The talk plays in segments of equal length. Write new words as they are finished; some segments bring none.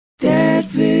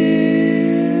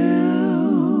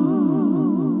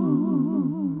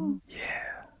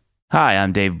Hi,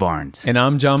 I'm Dave Barnes. And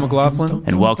I'm John McLaughlin.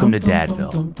 And welcome to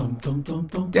Dadville.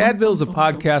 Dadville is a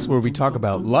podcast where we talk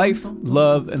about life,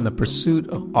 love, and the pursuit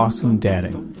of awesome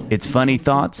dadding. It's funny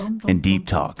thoughts and deep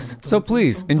talks. So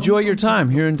please, enjoy your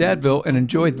time here in Dadville and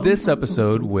enjoy this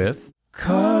episode with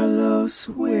Carlos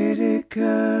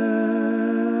Whittaker.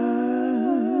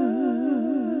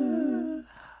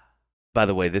 By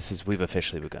the way, we've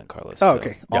officially begun, Carlos. Oh,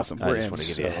 okay. Awesome. I just want to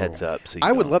give you a heads up. So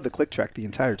I would love the click track the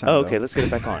entire time. Oh, okay. Let's get it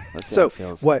back on. Let's see so how it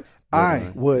feels. what I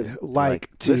would like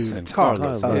to talk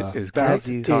Carlos, about is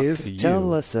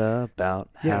tell us about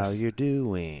how you're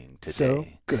doing today. So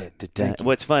good.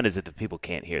 What's fun is that the people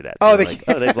can't hear that. Oh,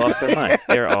 they've lost their mind.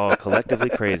 They're all collectively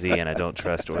crazy, and I don't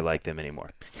trust or like them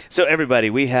anymore. So everybody,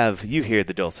 you hear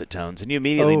the dulcet tones, and you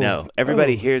immediately know.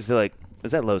 Everybody hears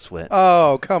is that Low Sweat?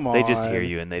 Oh, come on. They just hear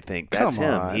you and they think, that's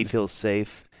him. He feels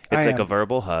safe. It's like a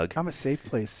verbal hug. I'm a safe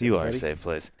place. You are a safe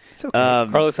place. It's okay.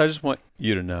 Carlos, I just want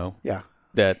you to know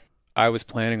that I was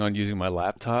planning on using my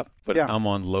laptop, but I'm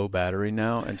on low battery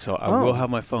now, and so I will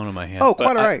have my phone in my hand. Oh,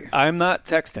 quite all right. I'm not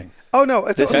texting. Oh, no.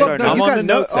 I'm on the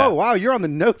Notes app. Oh, wow. You're on the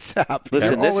Notes app.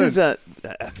 Listen, this is I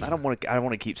don't want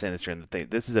to keep saying this during the thing.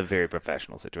 This is a very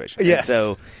professional situation. Yes. And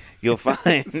so you'll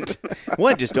find,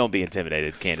 one, just don't be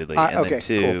intimidated, candidly. And then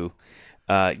two,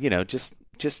 cool.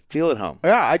 Just feel at home.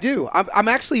 Yeah, I do. I'm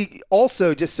actually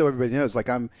also, just so everybody knows,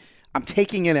 I'm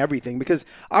taking in everything because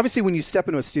obviously when you step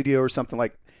into a studio or something,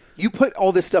 you put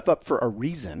all this stuff up for a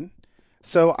reason.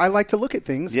 So I like to look at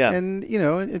things and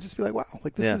just be like, wow,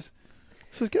 this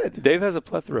is good. Dave has a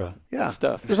plethora of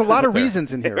stuff. There's a lot of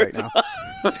reasons in here right now.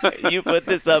 You put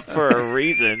this up for a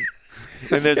reason.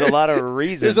 And there's a lot of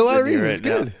reasons. There's a lot of reasons.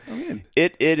 Right it's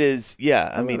good. It is,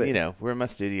 yeah. I mean, we're in my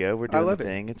studio. We're doing the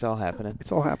thing. It's all happening.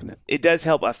 It's all happening. It does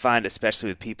help, I find, especially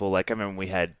with people. Like, I remember when we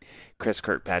had Chris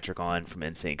Kirkpatrick on from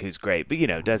NSYNC, who's great, but,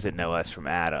 doesn't know us from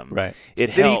Adam. Right.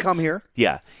 Did he come here?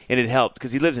 Yeah. And it helped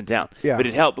because he lives in town. Yeah. But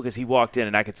it helped because he walked in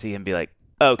and I could see him be like,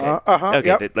 okay. Okay.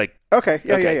 Yep. Okay.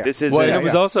 Yeah. This is it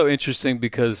was also interesting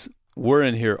because we're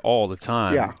in here all the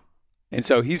time. Yeah. And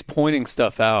so he's pointing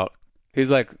stuff out.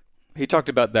 He's like, he talked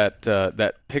about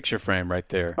that picture frame right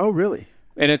there. Oh, really?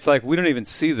 And it's like, we don't even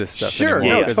see this stuff Sure,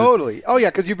 anymore. no, totally. Oh, yeah,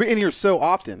 because you're in here so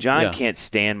often. John can't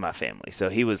stand my family, so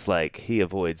he was like, he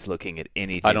avoids looking at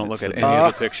anything. I don't look at any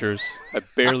of the pictures. I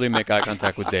barely make eye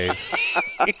contact with Dave.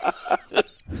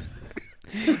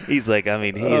 He's like, he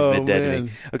has been dead to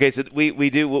me. Okay, so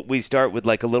we start with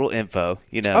a little info,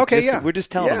 Okay, we're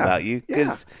just telling them about you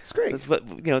because it's great. It's like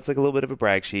a little bit of a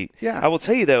brag sheet. Yeah. I will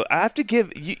tell you though, I have to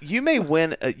give you may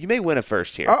win a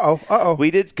first here. Uh-oh.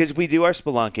 We did because we do our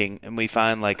spelunking and we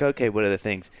find okay, what are the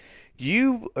things?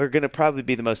 You are going to probably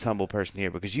be the most humble person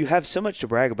here because you have so much to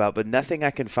brag about, but nothing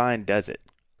I can find does it.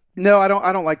 No, I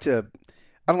don't like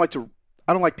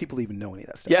people to even know any of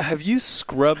that stuff. Yeah, have you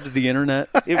scrubbed the internet?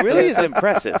 It really is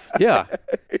impressive. Yeah.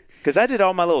 Because I did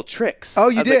all my little tricks. Oh,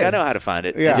 you did? I know how to find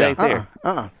it. Yeah. Right there.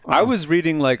 I was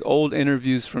reading old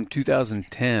interviews from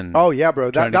 2010. Oh, yeah,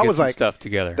 bro. That was some stuff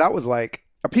together. That was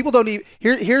people don't even,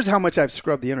 here's how much I've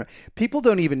scrubbed the internet. People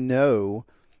don't even know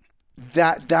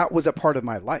that was a part of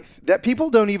my life. That people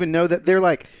don't even know that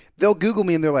they'll Google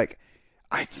me and they're like,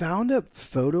 I found a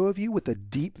photo of you with a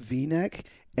deep V-neck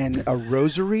and a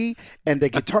rosary and a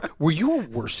guitar. Were you a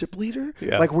worship leader?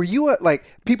 Yeah. Were you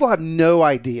people have no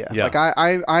idea. Yeah.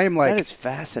 I am that is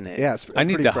fascinating. Yeah, I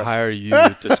need to hire you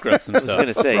to scrub some stuff. I was going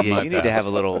to say, you need to have a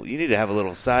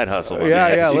little side hustle.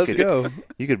 Let's go.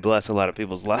 You could bless a lot of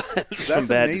people's lives from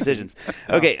bad amazing. decisions.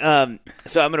 Okay,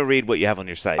 so I'm going to read what you have on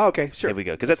your site. Oh, okay, sure. Here we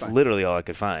go, because that's literally all I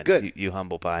could find. Good. You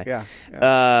humble pie. Yeah.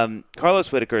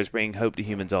 Carlos Whittaker is bringing hope to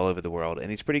humans all over the world, and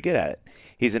he's pretty good at it.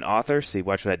 He's an author. See,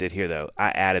 watch what I did here, though. I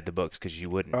added the books because you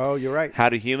wouldn't. Oh, you're right. How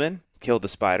to Human, Kill the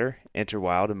Spider, Enter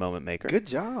Wild, and Moment Maker. Good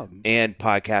job. And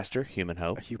podcaster, Human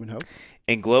Hope. Human Hope.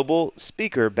 And global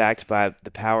speaker backed by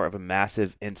the power of a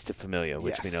massive Insta-familia,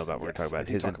 which we know about. We're talking about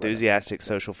his enthusiastic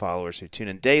social followers who tune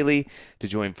in daily to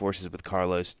join forces with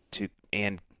Carlos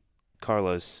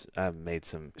Carlos made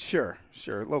some... Sure.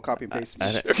 Low copy and paste.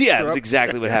 Yeah, it was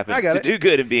exactly what happened. I got to do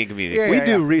good and be in community. We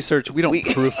do research. We don't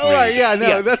proofread. All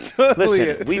right, that's totally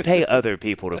Listen, it. we pay other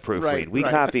people to proofread. Right, we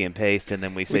copy and paste, and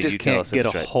then we say, just you tell can't us get if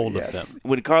it's a right. hold of them.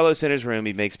 When Carlos enters a room,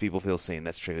 he makes people feel seen.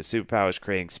 That's true. His superpower is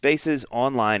creating spaces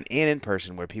online and in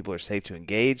person where people are safe to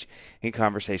engage in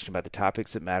conversation about the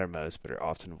topics that matter most but are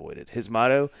often avoided. His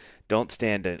motto, don't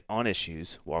stand on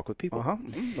issues, walk with people.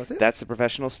 That's it. That's the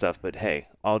professional stuff, but hey,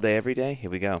 all day, every day, here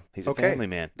we go. He's a family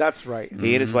man. That's right.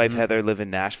 He and his wife, Heather, live in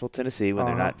Nashville, Tennessee when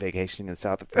they're not vacationing in the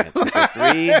south of France. With their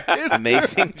 3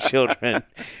 amazing children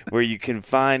where you can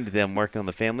find them working on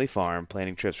the family farm,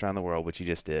 planning trips around the world, which you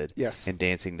just did. Yes. And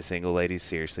dancing to single ladies.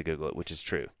 Seriously, Google it, which is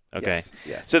true. Okay.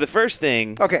 Yes. So the first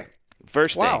thing. Okay.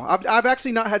 First thing. Wow. I've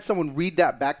actually not had someone read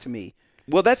that back to me.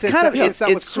 Well, that's kind of it's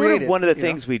sort of one of the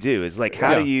things we do is like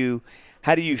how do you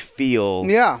feel?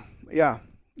 Yeah.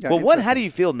 Well, how do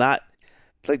you feel? Not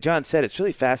like John said. It's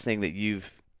really fascinating that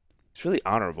it's really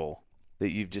honorable that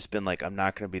you've just been like, I'm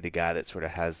not going to be the guy that sort of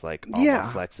has like all the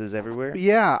flexes everywhere.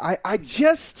 Yeah.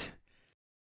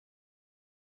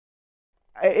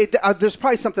 There's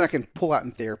probably something I can pull out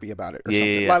in therapy about it or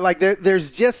something. Yeah. Like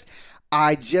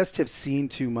I just have seen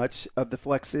too much of the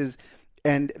flexes,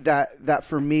 and that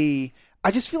for me,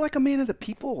 I just feel like a man of the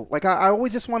people. Like I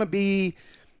always just want to be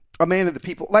a man of the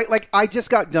people. Like I just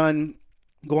got done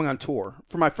going on tour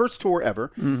for my first tour ever.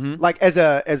 Mm-hmm. Like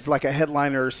as like a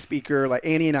headliner speaker. Like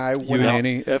Annie and I went out.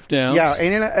 Annie F Downs. Yeah,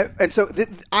 and so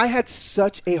I had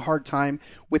such a hard time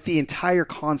with the entire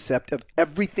concept of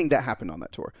everything that happened on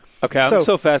that tour. Okay, I'm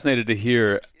so fascinated to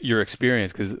hear your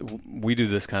experience because we do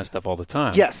this kind of stuff all the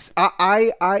time. Yes,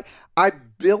 I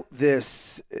built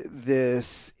this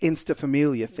Insta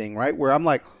Familia thing, right? Where I'm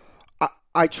like,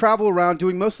 I travel around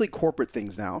doing mostly corporate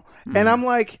things now, and I'm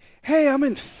like, hey, I'm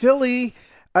in Philly.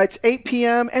 It's 8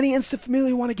 p.m. Any Insta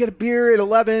Familia want to get a beer at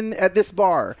 11 at this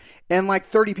bar? And like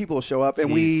 30 people will show up,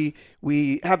 and we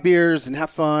have beers and have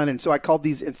fun. And so I called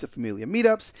these Insta Familia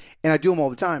meetups, and I do them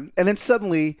all the time. And then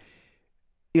suddenly,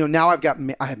 now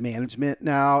I have management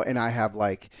now, and I have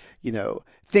like,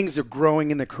 things are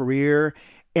growing in the career,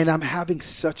 and I'm having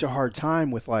such a hard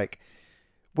time with like,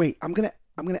 wait, I'm gonna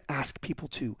ask people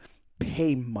to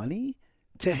pay money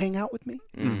to hang out with me,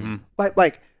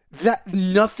 like that.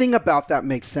 Nothing about that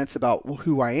makes sense about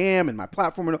who I am and my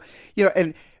platform,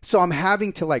 and so I'm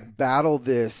having to like battle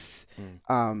this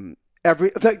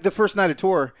the first night of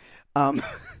tour.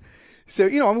 So,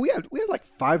 we had like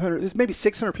 500, maybe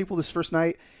 600 people this first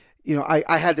night.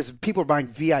 I had people buying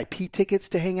VIP tickets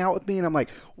to hang out with me. And I'm like,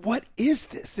 what is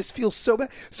this? This feels so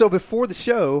bad. So before the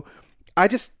show, I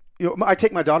just, I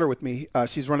take my daughter with me.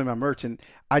 She's running my merch, and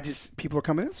people are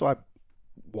coming in. So I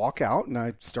walk out and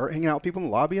I start hanging out with people in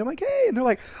the lobby. I'm like, hey, and they're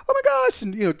like, oh my gosh.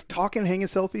 And, talking, hanging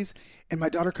selfies. And my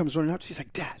daughter comes running up. She's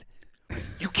like, Dad,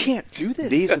 you can't do this.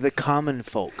 These are the common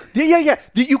folk. Yeah.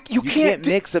 You can't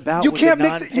mix about. You with can't the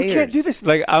mix it. You can't do this.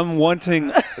 Like I'm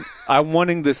wanting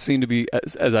this scene to be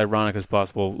as ironic as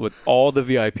possible with all the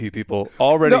VIP people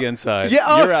already inside.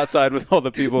 Yeah, you're outside with all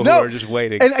the people who are just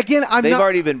waiting. And again, they've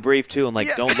already been briefed too. And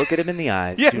like, don't look at him in the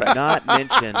eyes. Do not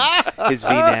mention his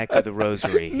V-neck or the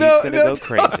rosary. He's going to go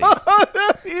crazy.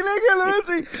 V-neck or the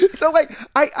rosary. So like,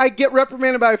 I get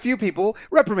reprimanded by a few people.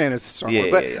 Reprimand is a strong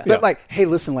word, but like, hey,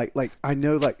 listen, like I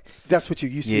know, like that's what you're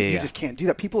used to. You just can't do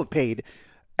that. People have paid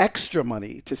extra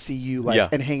money to see you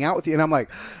and hang out with you, and I'm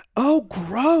like, oh,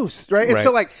 gross, right? And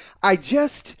so like,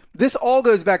 this all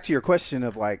goes back to your question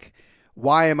of like,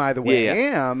 why am I the way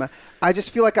I am? I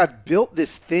just feel like I've built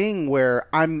this thing where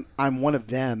I'm one of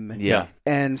them,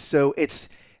 and so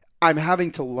I'm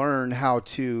having to learn how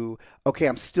to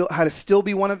still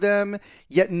be one of them,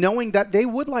 yet knowing that they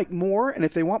would like more, and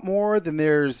if they want more, then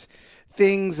there's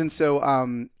things. And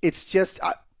so it's just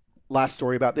last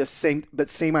story about this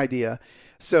same idea.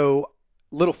 So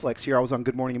little flex here. I was on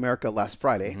Good Morning America last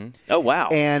Friday. Mm-hmm. Oh wow!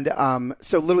 And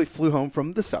so literally flew home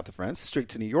from the south of France straight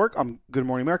to New York on Good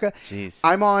Morning America. Jeez.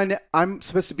 I'm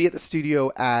supposed to be at the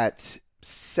studio at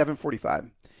 7:45.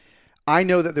 I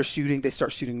know that they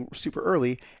start shooting super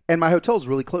early, and my hotel's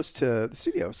really close to the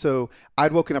studio. So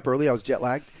I'd woken up early. I was jet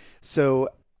lagged. So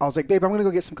I was like, babe, I'm going to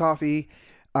go get some coffee.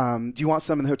 Do you want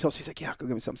some in the hotel? She's like, yeah, go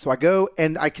get me some. So I go,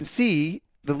 and I can see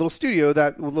the little studio,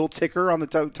 that little ticker on the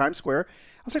Times Square.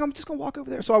 I was like, I'm just going to walk over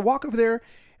there. So I walk over there, and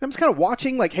I'm just kind of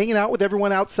watching, like hanging out with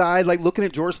everyone outside, like looking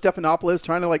at George Stephanopoulos,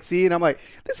 trying to like see. And I'm like,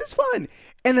 this is fun.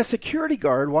 And the security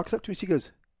guard walks up to me. She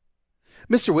goes,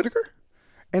 Mr. Whittaker?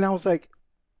 And I was like,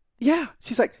 yeah.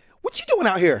 She's like, what you doing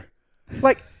out here?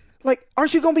 Like,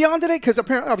 aren't you going to be on today? Because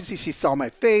apparently, obviously, she saw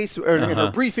my face in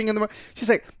her briefing in the morning. She's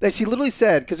like, she literally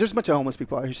said, because there's a bunch of homeless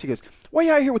people out here. She goes, why are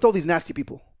you out here with all these nasty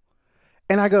people?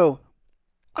 And I go,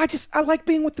 I like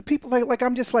being with the people. Like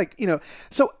I'm just like,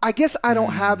 so I guess I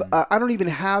don't have, I don't even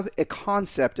have a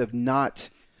concept of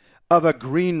a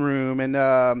green room and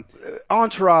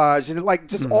entourage and like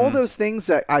just all those things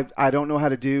that I don't know how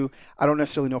to do. I don't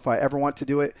necessarily know if I ever want to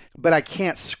do it, but I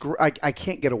can't I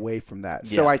can't get away from that.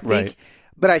 So I think,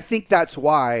 but I think that's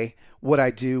why what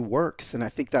I do works. And I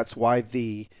think that's why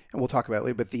and we'll talk about it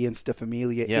later, but the Insta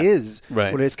Familia is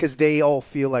what it is, because they all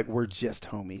feel like we're just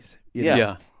homies.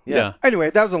 Yeah.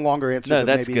 Anyway, that was a longer answer. No,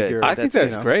 that's maybe good. I think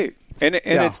that's great. And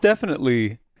it's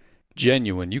definitely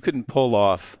genuine. You couldn't pull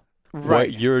off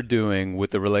what you're doing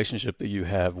with the relationship that you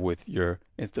have with your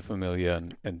Insta Familia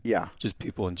and just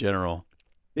people in general.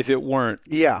 if it weren't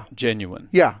genuine.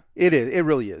 Yeah, it is. It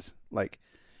really is. Like,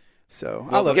 so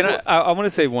I love it. I want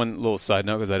to say one little side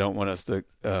note because I don't want us to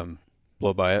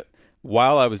blow by it.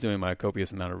 While I was doing my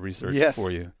copious amount of research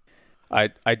for you,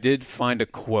 I did find a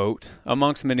quote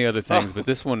amongst many other things, but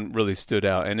this one really stood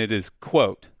out, and it is,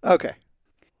 quote, okay,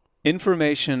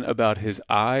 information about his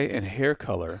eye and hair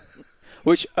color,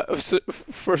 which,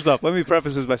 first off, let me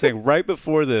preface this by saying right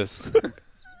before this,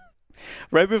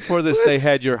 they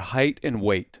had your height and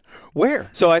weight. Where?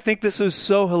 So I think this is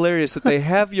so hilarious that they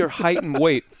have your height and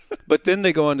weight, but then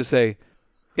they go on to say,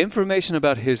 information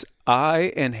about his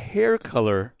eye and hair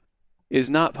color is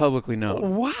not publicly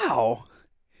known. Wow.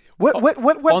 What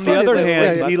on the other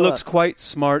hand, he looks quite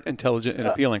smart, intelligent, and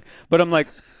appealing. But I'm like,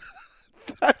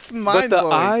 that's mind-blowing. But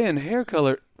the eye and hair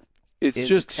color, it's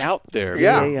just out there.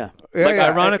 Yeah.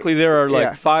 Ironically, there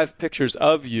are 5 pictures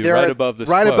of you above this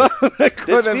quote. Above the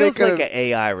quote. This feels like an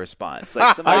AI response.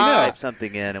 Like somebody typed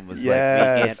something in and was like,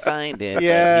 we can't find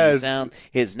it. But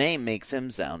his name makes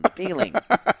him sound appealing.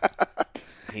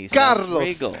 He sounds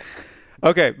regal.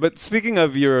 Okay, but speaking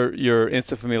of your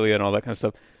Instafamilia and all that kind of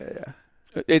stuff,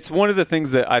 it's one of the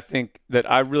things that I think that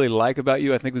I really like about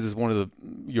you. I think this is one of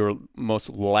your most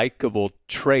likable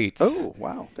traits. Oh,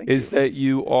 wow. Thank you. Is that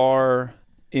you are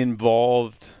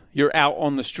involved. You're out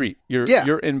on the street.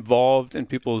 You're involved in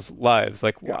people's lives.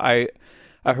 Like I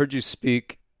heard you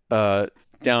speak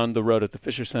down the road at the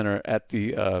Fisher Center at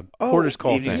the Porter's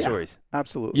Call Evening Stories.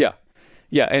 Absolutely.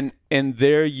 Yeah, and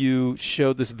there you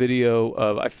showed this video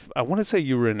of I want to say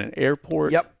you were in an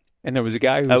airport. Yep. And there was a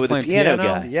guy who was playing piano.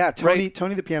 Guy. Yeah, Tony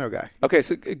the piano guy. Okay,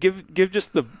 so give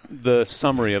just the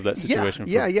summary of that situation.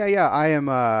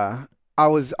 Yeah. I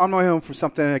was on my way home from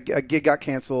something. A gig got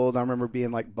canceled. I remember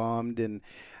being like bummed, and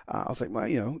I was like,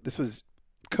 well, this was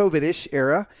COVID-ish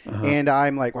era, and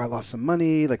I'm like, well, I lost some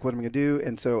money. Like, what am I gonna do?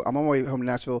 And so I'm on my way home to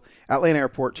Nashville, Atlanta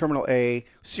Airport, Terminal A,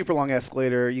 super long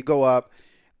escalator. You go up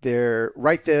there.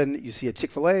 Right then, you see a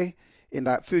Chick-fil-A in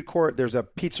that food court. There's a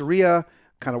pizzeria,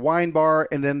 kind of wine bar,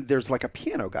 and then there's like a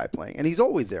piano guy playing, and he's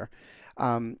always there.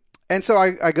 And so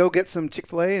I go get some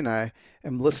Chick-fil-A, and I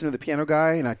am listening to the piano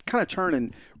guy, and I kind of turn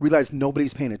and realize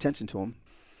nobody's paying attention to him.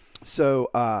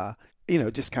 So,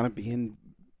 just kind of being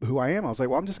who I am, I was like,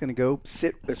 well, I'm just going to go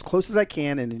sit as close as I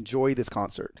can and enjoy this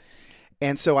concert.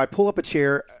 And so I pull up a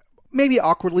chair, maybe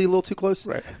awkwardly a little too close.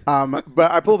 Right.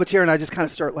 But I pull up a chair and I just kind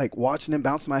of start like watching him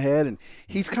bounce my head, and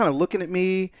he's kind of looking at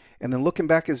me and then looking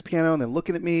back at his piano and then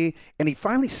looking at me, and he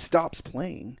finally stops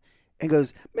playing and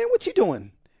goes, "Man, what you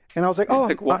doing?" And I was like, "Oh,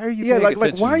 why are you paying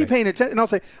attention why are you paying attention?" And I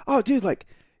was like, "Oh, dude, like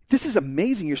this is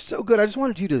amazing. You're so good. I just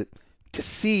wanted you to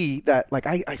see that, like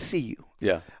I see you."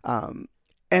 Yeah.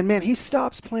 And man, he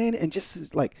stops playing and just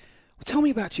is like, well, tell me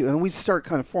about you. And we start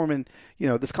kind of forming,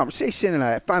 this conversation, and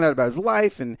I find out about his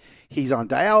life, and he's on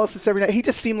dialysis every night. He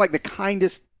just seemed like the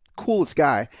kindest, coolest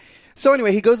guy. So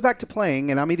anyway, he goes back to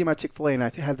playing, and I'm eating my Chick-fil-A, and I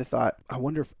had the thought, I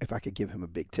wonder if I could give him a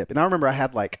big tip. And I remember I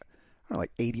had like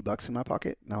 $80 in my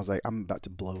pocket, and I was like, I'm about to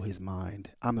blow his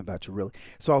mind. I'm about to really.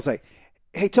 So I was like,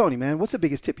 hey, Tony, man, what's the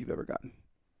biggest tip you've ever gotten?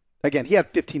 Again, he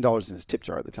had $15 in his tip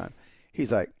jar at the time.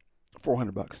 He's like,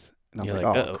 $400. And I was like,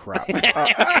 oh, crap.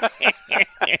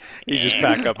 You just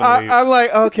pack up and leave. I'm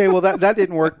like, okay, well, that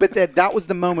didn't work. But that was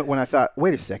the moment when I thought,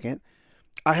 wait a second.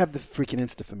 I have the freaking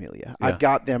Instafamilia. Yeah. I've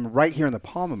got them right here in the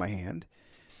palm of my hand.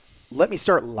 Let me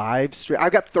start live stream.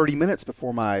 I've got 30 minutes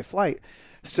before my flight.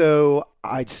 So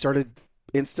I started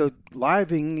Insta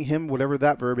living him, whatever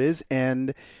that verb is,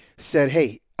 and said,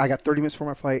 hey, I got 30 minutes before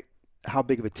my flight. How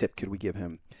big of a tip could we give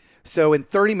him? So in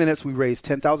 30 minutes, we raised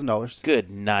 $10,000. Good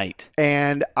night.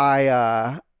 And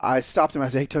I stopped him. I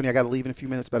said, hey, Tony, I got to leave in a few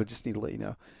minutes, but I just need to let you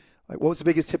know. Like, what was the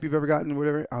biggest tip you've ever gotten or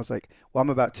whatever? I was like, well, I'm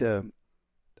about to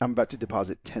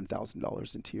deposit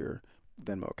 $10,000 into your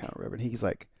Venmo account or whatever. And he's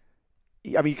like,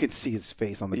 I mean, you can see his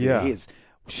face on the video. He is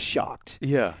shocked.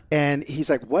 Yeah. And he's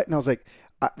like, what? And I was like,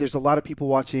 there's a lot of people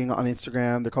watching on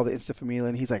Instagram. They're called the Instafamilia.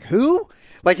 And he's like, who?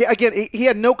 Like, again, he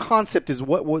had no concept as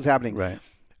what was happening. Right.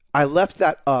 I left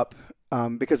that up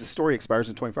because the story expires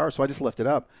in 24 hours, so I just left it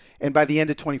up. And by the end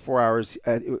of 24 hours,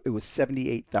 it was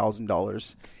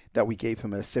 $78,000 that we gave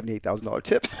him a $78,000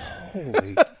 tip.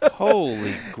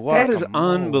 Holy guacamole. That is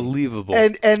unbelievable.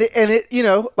 And it,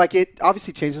 it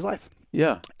obviously changed his life.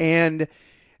 Yeah. And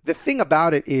the thing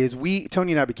about it is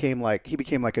Tony and I became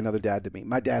like another dad to me.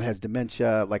 My dad has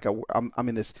dementia. Like I'm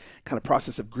in this kind of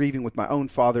process of grieving with my own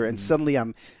father. And suddenly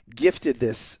I'm gifted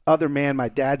this other man, my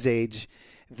dad's age,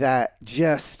 that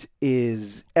just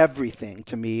is everything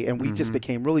to me. And we just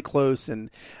became really close. And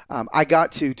I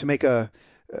got to make to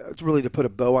put a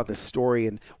bow on this story,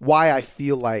 and why I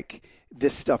feel like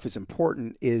this stuff is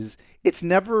important is it's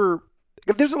never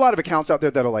there's a lot of accounts out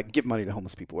there that'll like give money to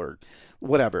homeless people or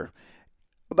whatever.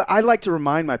 But I like to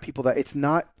remind my people that it's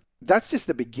not, that's just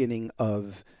the beginning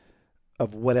of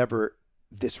whatever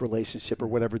this relationship or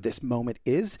whatever this moment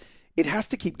is. It has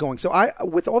to keep going. So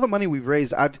with all the money we've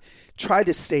raised, I've tried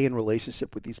to stay in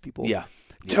relationship with these people. Yeah.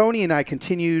 Tony and I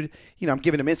continued, I'm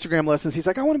giving him Instagram lessons. He's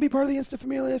like, I want to be part of the Insta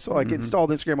Familia. So I installed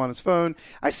Instagram on his phone.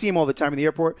 I see him all the time in the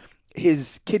airport.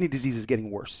 His kidney disease is getting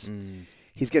worse.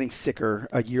 He's getting sicker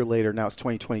a year later. Now it's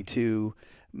 2022,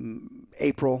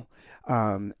 April.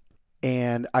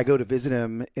 And I go to visit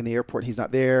him in the airport. He's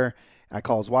not there. I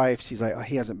call his wife. She's like,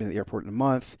 he hasn't been at the airport in a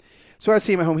month. So I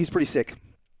see him at home. He's pretty sick.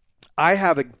 I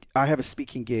have a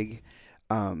speaking gig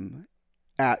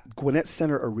at Gwinnett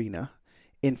Center Arena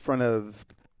in front of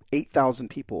 8,000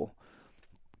 people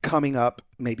coming up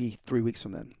maybe 3 weeks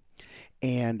from then.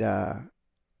 And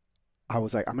I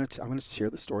was like, I'm gonna share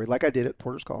the story like I did at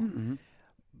Porter's Call. Mm-hmm.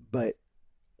 But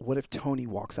what if Tony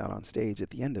walks out on stage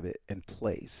at the end of it and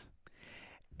plays?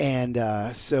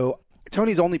 And so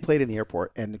Tony's only played in the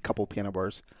airport and a couple of piano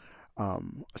bars.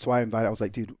 So I was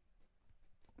like, dude,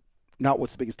 not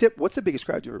what's the biggest tip? What's the biggest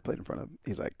crowd you ever played in front of?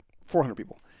 He's like, 400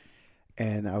 people.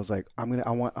 And I was like, I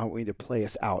want you to play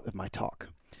us out of my talk.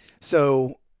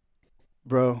 So,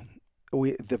 bro,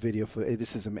 the video for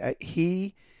this is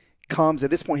he comes at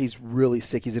this point. He's really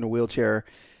sick. He's in a wheelchair,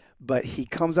 but he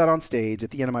comes out on stage at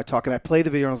the end of my talk, and I play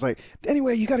the video. And I was like,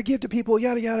 anyway, you got to give to people,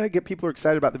 yada yada. People are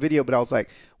excited about the video, but I was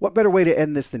like, what better way to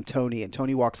end this than Tony? And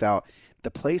Tony walks out.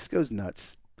 The place goes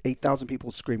nuts. 8,000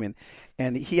 people screaming,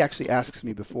 and he actually asks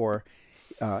me before.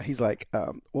 He's like,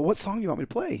 well, what song do you want me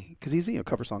to play? Because he's a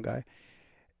cover song guy.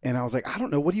 And I was like, I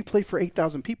don't know. What do you play for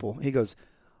 8,000 people? He goes,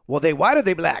 well, they white or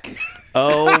they black?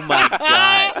 Oh, my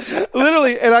God.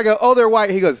 Literally. And I go, oh, they're white.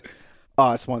 He goes,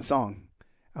 oh, it's one song.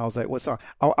 I was like, what song?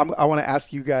 I want to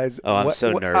ask you guys. Oh, I'm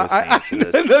so nervous.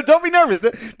 No, don't be nervous.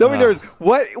 Don't be nervous.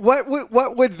 What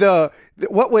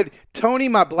would Tony,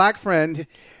 my black friend,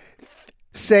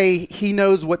 say he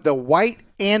knows what the white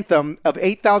anthem of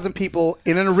 8,000 people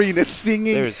in an arena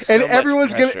singing, and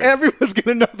everyone's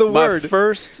gonna know the word.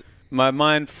 My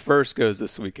mind first goes to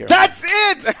Sweet Caroline. That's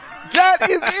it. That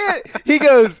is it. He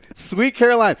goes, Sweet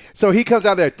Caroline. So he comes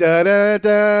out there, da da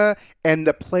da, and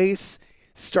the place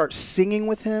starts singing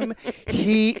with him.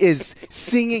 He is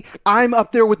singing. I'm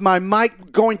up there with my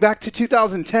mic going back to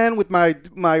 2010 with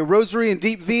my rosary and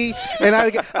deep V, and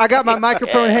I got my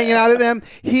microphone hanging out of them.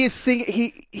 He is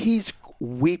singing. He's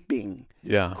weeping,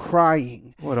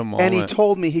 crying. What a moment! And he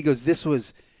told me, he goes, this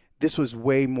was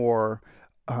way more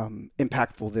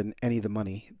impactful than any of the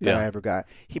money that I ever got.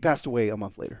 He passed away a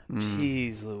month later.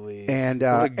 Jeez Louise. And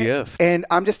what a gift. And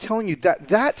I'm just telling you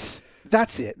that's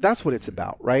it. That's what it's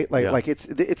about, right? Like it's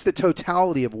the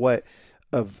totality of what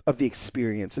of the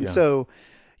experience. And so,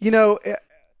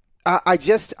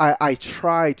 I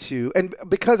try to, and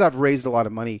because I've raised a lot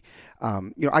of money,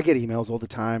 I get emails all the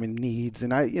time and needs,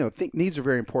 and I think needs are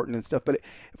very important and stuff. But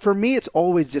for me, it's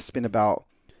always just been about,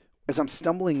 as I'm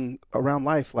stumbling around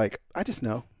life, like I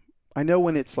know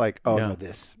when it's like, no,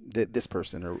 this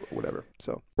person or whatever.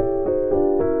 So.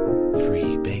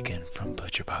 Free bacon from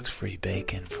ButcherBox. Free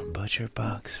bacon from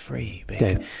ButcherBox. Free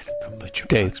bacon from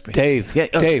ButcherBox. Dave,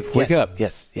 wake up.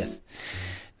 Yes.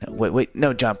 No, wait.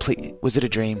 No, John, please. Was it a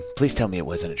dream? Please tell me it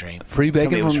wasn't a dream. Free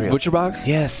bacon from ButcherBox?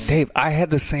 Yes. Dave, I had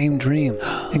the same dream.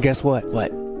 And guess what?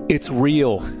 What? It's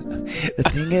real. The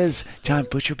thing is, John,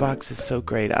 ButcherBox is so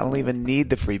great. I don't even need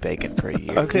the free bacon for a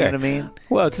year. Okay. You know what I mean?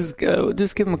 Well, just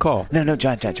give him a call. No,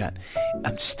 John.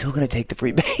 I'm still going to take the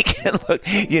free bacon. Look,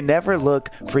 you never look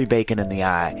free bacon in the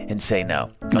eye and say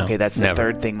no. Okay, that's the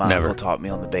third thing my uncle taught me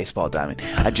on the baseball diamond.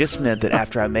 I just meant that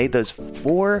after I made those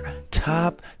 4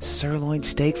 top sirloin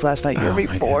steaks last night, you hear me?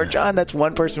 4, John? That's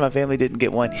one person in my family didn't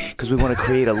get one because we want to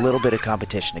create a little bit of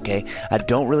competition, okay? I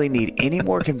don't really need any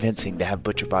more convincing to have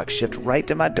ButcherBox shipped right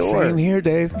to my door. Same here,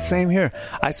 Dave. Same here.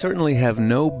 I certainly have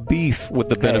no beef with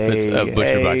the benefits of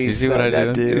ButcherBox. You see what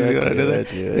I do?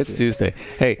 It's Tuesday.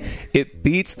 Hey, it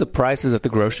beats the prices at the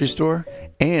grocery store,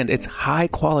 and it's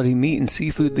high-quality meat and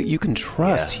seafood that you can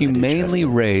trust, humanely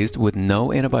raised with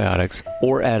no antibiotics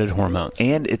or added hormones.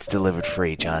 And it's delivered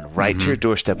free, John, right to your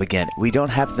doorstep again. We don't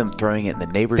have them throwing it in the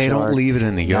neighbor's yard. They don't leave it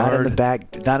in the yard.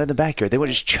 Not in the backyard. They will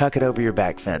just chuck it over your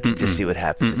back fence and just see what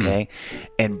happens, okay?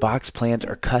 And box plans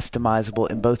are customizable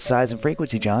in both size and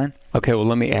frequency, John. Okay, well,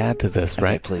 let me add to this,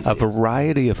 right? Please. A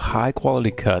variety of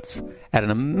high-quality cuts at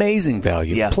an amazing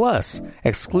value, plus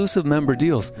exclusive member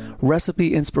deals,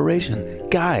 recipe inspiration,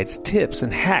 guides, tips,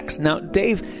 and hacks. Now,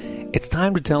 Dave, It's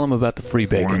time to tell them about the free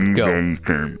bacon. Go.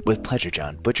 With pleasure,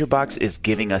 John. ButcherBox is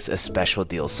giving us a special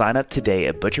deal. Sign up today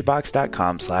at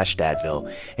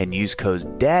butcherbox.com/Dadville and use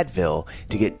code DADVILLE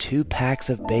to get 2 packs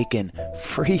of bacon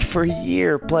free for a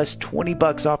year plus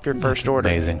 $20 off your first order.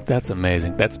 Amazing. That's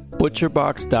amazing. That's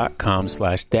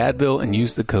butcherbox.com/Dadville and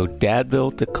use the code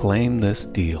DADVILLE to claim this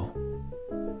deal.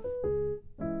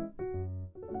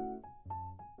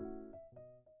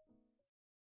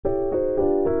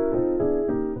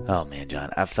 Oh, man,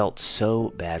 John, I felt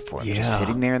so bad for him. Yeah. Just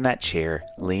sitting there in that chair,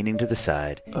 leaning to the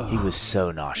side. He was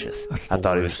so nauseous. I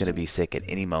thought he was going to be sick at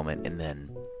any moment, and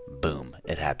then, boom,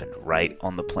 it happened right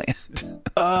on the plant.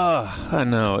 I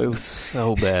know. It was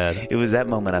so bad. It was that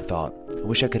moment I thought, I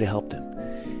wish I could have helped him.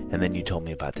 And then you told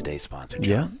me about today's sponsor, John.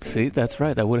 Yeah, see, that's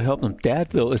right. That would have helped him.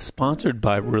 Dadville is sponsored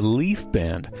by Relief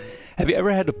Band. Have you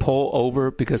ever had to pull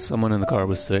over because someone in the car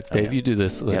was sick? Dave, yeah. You do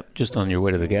this just on your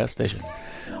way to the gas station.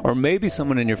 Or maybe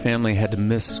someone in your family had to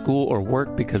miss school or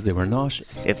work because they were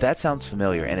nauseous. If that sounds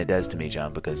familiar, and it does to me,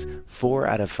 John, because 4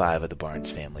 out of 5 of the Barnes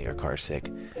family are car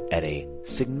sick at a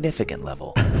significant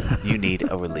level, you need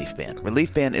a Relief Band.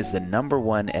 Relief Band is the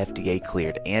 #1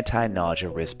 FDA-cleared anti-nausea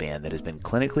wristband that has been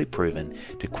clinically proven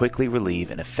to quickly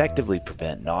relieve and effectively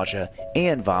prevent nausea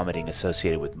and vomiting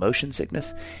associated with motion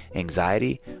sickness,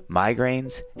 anxiety,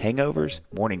 migraines, hangovers,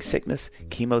 morning sickness,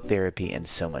 chemotherapy, and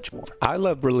so much more. I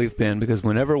love Relief Band because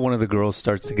whenever one of the girls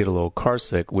starts to get a little car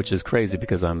sick, which is crazy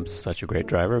because I'm such a great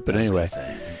driver, but anyway,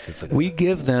 we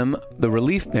give them the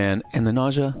Relief Band and the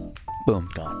nausea, boom,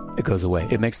 gone. It goes away.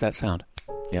 It makes that sound.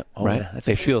 Yep. Oh, right? Yeah,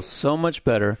 they feel so much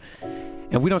better,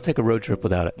 and we don't take a road trip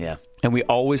without it. Yeah. And we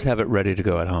always have it ready to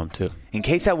go at home, too. In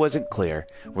case I wasn't clear,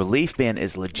 Relief Band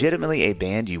is legitimately a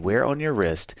band you wear on your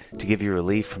wrist to give you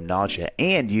relief from nausea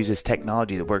and uses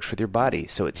technology that works with your body.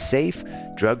 So it's safe,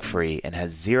 drug-free, and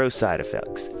has 0 side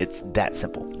effects. It's that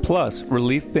simple. Plus,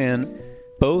 Relief Band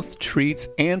both treats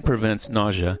and prevents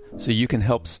nausea, so you can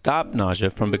help stop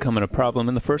nausea from becoming a problem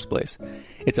in the first place.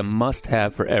 It's a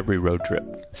must-have for every road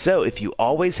trip. So if you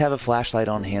always have a flashlight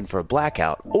on hand for a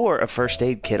blackout or a first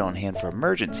aid kit on hand for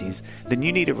emergencies, then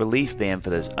you need a Relief Band for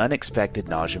those unexpected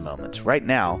nausea moments. Right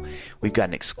now, we've got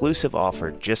an exclusive offer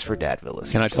just for Dadville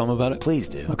listeners. Can I tell them about it? Please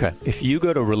do. Okay. If you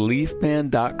go to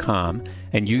reliefband.com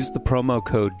and use the promo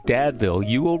code DADVILLE,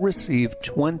 you will receive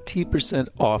 20%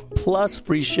 off plus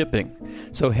free shipping.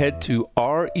 So head to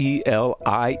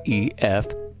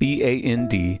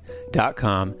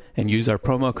reliefband.com and use our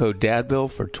promo code DADVILLE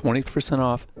for 20%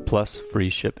 off plus free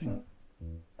shipping.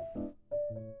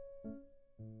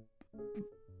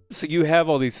 So you have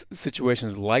all these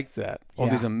situations like that, all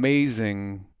these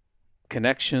amazing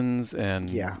connections and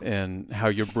how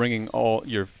you're bringing all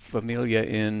your familia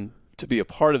in to be a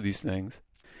part of these things.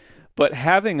 But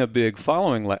having a big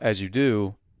following as you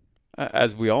do,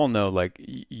 as we all know, like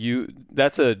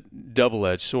that's a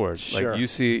double-edged sword. Sure.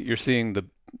 Like you're seeing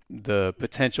the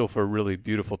potential for really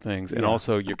beautiful things, and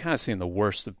also you're kind of seeing the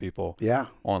worst of people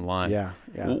online. Yeah.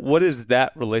 What is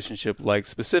that relationship like,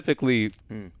 specifically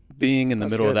being in the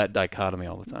middle of that dichotomy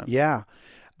all the time? Yeah.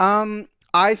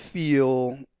 I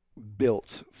feel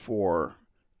built for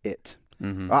it.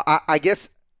 Mm-hmm. I guess,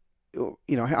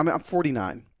 I'm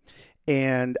 49,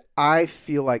 and I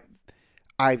feel like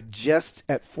I've just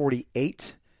at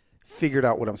 48 figured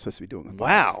out what I'm supposed to be doing with my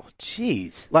life. Wow.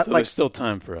 Jeez. So there's still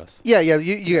time for us. Yeah.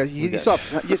 You still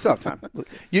have time.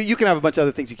 You can have a bunch of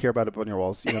other things you care about up on your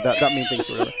walls. That mean things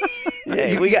or whatever.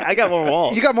 Yeah, I got more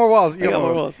walls. You got more walls. You got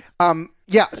more walls.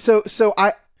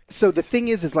 So the thing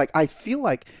is like I feel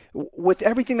like with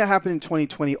everything that happened in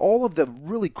 2020, all of the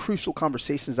really crucial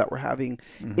conversations that we're having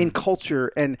in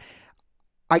culture, and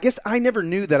I guess I never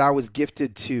knew that I was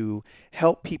gifted to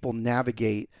help people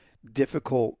navigate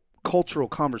difficult cultural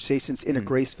conversations in a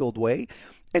grace-filled way.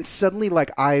 And suddenly,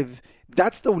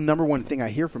 that's the #1 thing I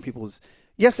hear from people is,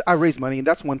 yes, I raise money, and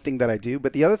that's one thing that I do.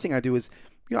 But the other thing I do is,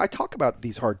 I talk about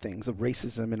these hard things of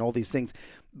racism and all these things,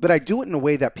 but I do it in a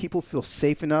way that people feel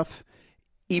safe enough,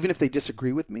 even if they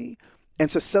disagree with me.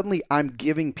 And so suddenly I'm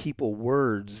giving people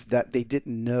words that they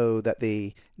didn't know that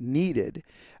they needed.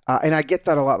 And I get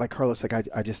that a lot, like Carlos, like I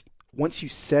just, once you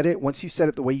said it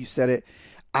the way you said it,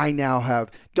 I now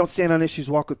have, don't stand on issues,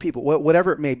 walk with people,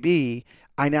 whatever it may be,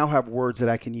 I now have words that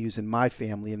I can use in my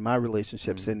family, in my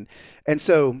relationships. And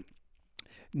so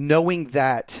knowing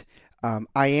that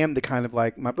I am the kind of,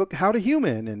 like my book, How to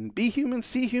Human, and Be Human,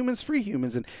 See Humans, Free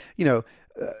Humans. And,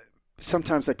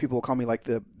 sometimes like people will call me like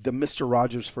the Mr.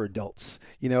 Rogers for adults,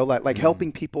 like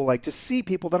helping people, like to see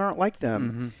people that aren't like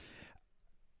them. Mm-hmm.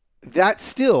 That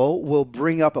still will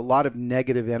bring up a lot of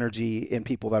negative energy in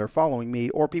people that are following me,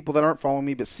 or people that aren't following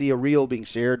me but see a reel being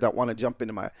shared that want to jump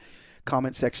into my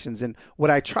comment sections. And what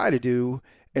I try to do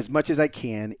as much as I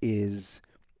can is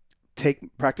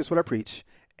practice what I preach.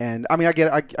 And I mean, I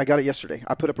got it yesterday.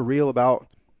 I put up a reel about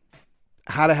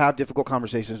how to have difficult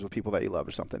conversations with people that you love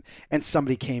or something. And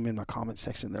somebody came in my comment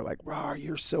section. They're like, "Raw,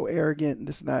 you're so arrogant," and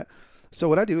this and that. So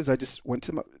what I do is I just went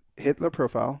to hit their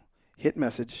profile, hit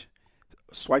message,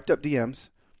 swiped up DMs,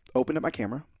 opened up my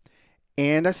camera,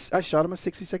 and I shot them a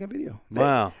 60-second video.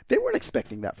 Wow. They weren't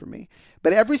expecting that from me.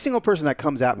 But every single person that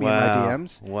comes at me in my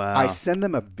DMs, I send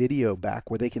them a video back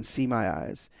where they can see my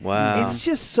eyes. Wow. It's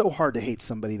just so hard to hate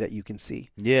somebody that you can see.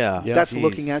 Yeah. That's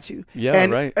looking at you. Yeah,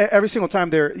 and right. Every single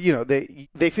time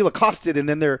they feel accosted, and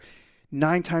then they're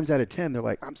 9 times out of 10, they're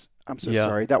like, I'm so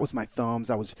sorry. That was my thumbs.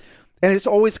 And it's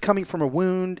always coming from a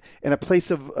wound and a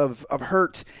place of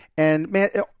hurt. And man,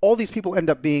 all these people end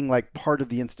up being like part of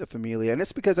the Insta Familia. And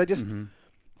it's because I just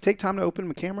take time to open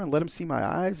my camera and let them see my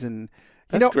eyes. And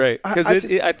that's great, because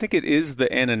I think it is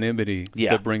the anonymity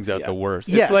that brings out the worst.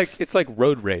 Yes. It's like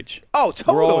road rage. Oh,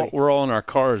 totally. We're all in our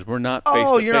cars. We're not face to face.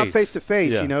 Oh, you're not face to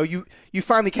face. Yeah. You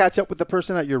finally catch up with the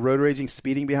person that you're road raging,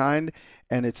 speeding behind,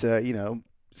 and it's a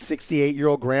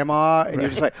 68-year-old grandma, and you're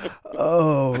just like,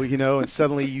 and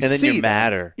suddenly you see and then you're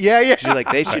madder. Yeah. You're like,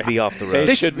 they should be off the road.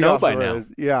 They should know by now.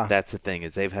 Yeah. That's the thing,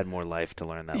 is they've had more life to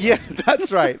learn that. Yeah, lesson.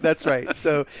 that's right.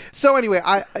 So anyway,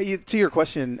 to your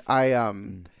question, I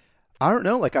don't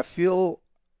know. Like I feel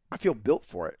built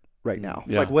for it right now.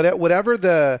 Yeah. Like whatever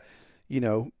the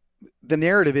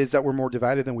narrative is, that we're more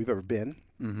divided than we've ever been.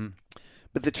 Mm-hmm.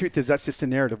 But the truth is, that's just a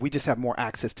narrative. We just have more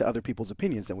access to other people's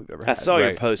opinions than we've ever had. I saw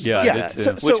your post about that,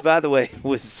 So, which, by the way,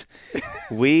 was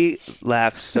we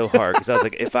laughed so hard because I was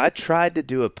like, if I tried to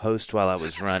do a post while I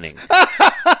was running,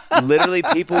 literally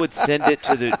people would send it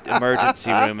to the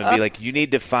emergency room and be like, "You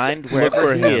need to find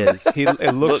wherever he is."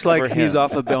 It looks like he's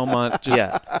off of Belmont.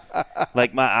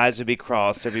 Like my eyes would be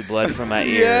crossed, there'd be blood from my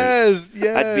ears.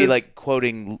 Yes. I'd be like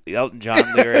quoting Elton John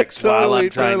lyrics while I'm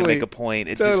trying to make a point.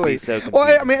 It'd just be so confusing.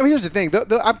 Well, I mean, here's the thing.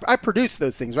 I produce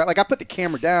those things, right? Like I put the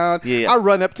camera down. I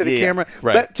run up to the camera.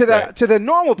 Right. But to the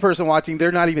normal person watching,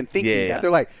 they're not even thinking that.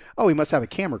 They're like, "Oh, he must have a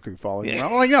camera crew following him."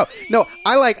 I'm like, no.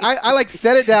 I like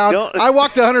set it down. I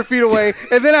walked 100 feet away,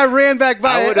 and then I ran back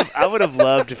by. I would have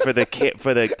loved for the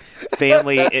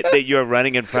family that you're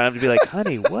running in front of to be like,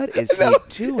 "Honey, what is he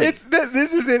doing?"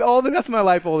 This is it. That's my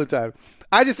life all the time.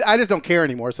 I just don't care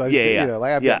anymore. So I've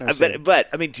got no shame. But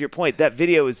I mean, to your point, that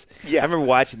video was. I remember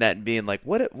watching that and being like,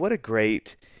 "What a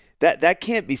great." That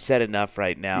can't be said enough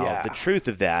right now. Yeah. The truth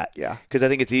of that. Yeah. Because I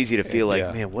think it's easy to feel like,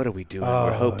 man, what are we doing?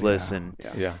 We're hopeless, and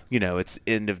it's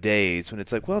end of days. When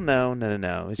it's like, well, no.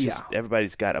 It's just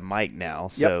everybody's got a mic now,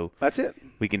 so that's it.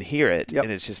 We can hear it,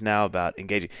 and it's just now about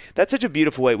engaging. That's such a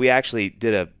beautiful way. We actually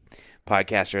did a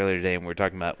podcast earlier today, and we were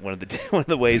talking about one of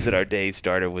the ways that our day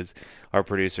started was our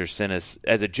producer sent us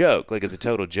as a joke, like as a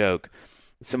total joke.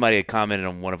 Somebody had commented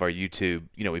on one of our YouTube.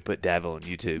 We put Davil on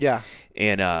YouTube. Yeah.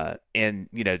 And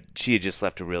she had just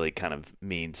left a really kind of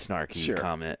mean, snarky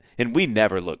comment, and we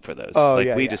never look for those.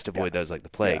 We just avoid those like the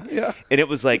plague. Yeah. And it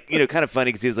was like kind of funny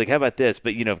because he was like, "How about this?"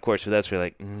 But of course, with us, we're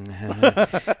like,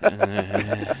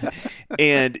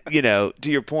 and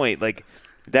to your point, like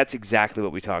that's exactly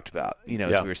what we talked about.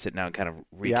 As we were sitting down, kind of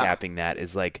recapping that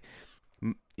is like.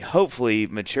 Hopefully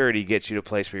maturity gets you to a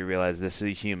place where you realize this is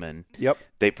a human. Yep.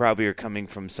 They probably are coming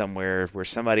from somewhere where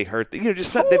somebody hurt them.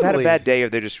 They've had a bad day, or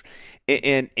they're just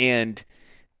and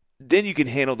then you can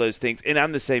handle those things. And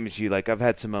I'm the same as you. Like I've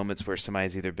had some moments where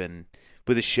somebody's either been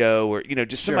with a show or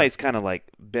just somebody's kind of like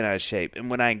been out of shape. And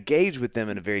when I engage with them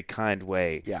in a very kind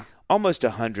way, almost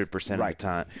 100% of the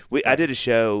time. I did a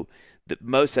show that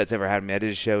most that's ever had me. I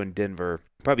did a show in Denver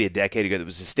probably a decade ago that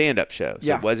was a stand-up show.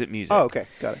 So it wasn't music. Oh, okay.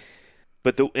 Got it.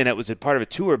 And it was a part of a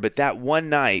tour, but that one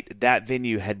night, that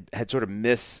venue had sort of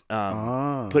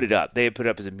put it up. They had put it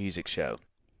up as a music show.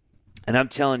 And I'm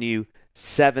telling you,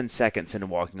 7 seconds into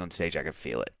walking on stage, I could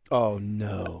feel it. Oh,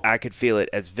 no. I could feel it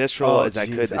as visceral as I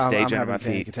could, the stage under my feet. I'm having a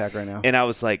panic attack right now. And I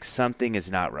was like, something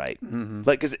is not right. Mm-hmm.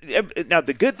 Like, because now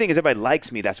the good thing is everybody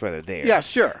likes me. That's why they're there. Yeah,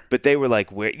 sure. But they were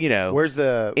like, where's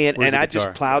the And I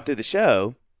just plowed through the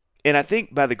show. And I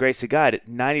think by the grace of God,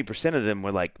 90% of them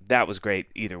were like, that was great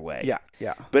either way.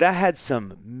 Yeah. But I had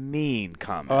some mean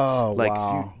comments. Oh, like,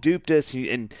 wow. You duped us.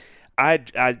 And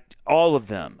I all of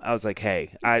them, I was like,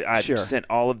 hey, I sent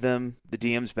all of them the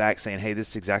DMs back saying, hey, this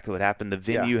is exactly what happened. The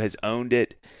venue has owned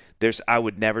it. I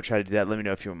would never try to do that. Let me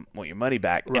know if you want your money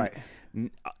back. Right.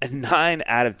 And 9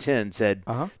 out of 10 said,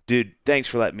 dude, thanks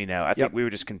for letting me know. I think we were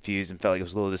just confused and felt like it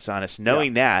was a little dishonest.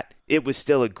 Knowing that, it was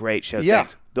still a great show. Yeah.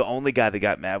 Thanks. The only guy that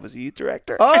got mad was the youth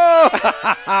director. Oh!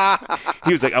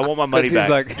 He was like, I want my money back.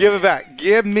 Like, give it back.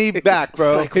 Give me back,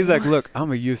 bro. He's like, look,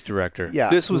 I'm a youth director. Yeah.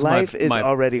 This was Life is my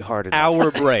already hard enough.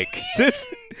 hour break.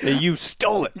 You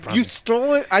stole it from me. You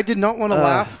stole it? I did not want to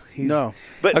laugh. No.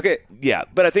 But Okay. yeah,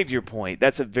 but I think to your point,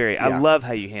 that's a very I Yeah. love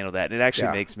how you handle that. And it actually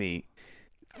Yeah. makes me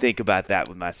think about that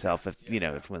with myself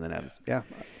if when that happens. Yeah.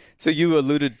 So you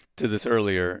alluded to this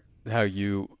earlier, how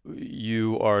you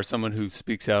are someone who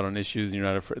speaks out on issues and you're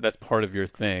not afraid. That's part of your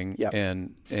thing. Yep.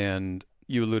 And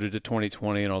you alluded to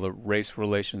 2020 and all the race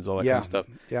relations, all that Yeah. kind of stuff.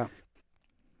 Yeah.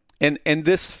 And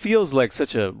this feels like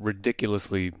such a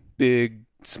ridiculously big,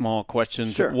 small question,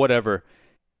 Sure. whatever.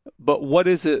 But what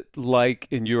is it like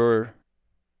in your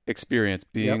experience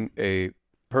being a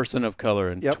person of color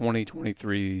in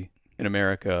 2023 in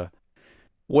America?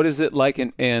 What is it like,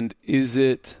 and is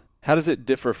it? How does it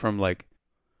differ from like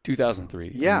 2003,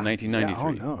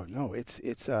 1993? Yeah. Oh no. It's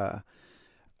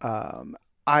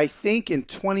I think in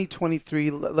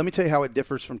 2023. Let me tell you how it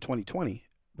differs from 2020.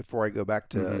 Before I go back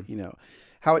to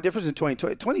how it differs in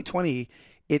 2020. 2020,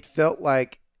 it felt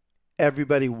like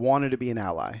everybody wanted to be an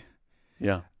ally.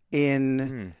 Yeah.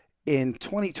 In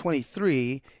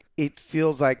 2023, it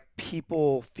feels like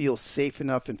people feel safe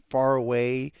enough and far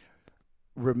away,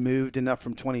 removed enough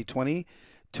from 2020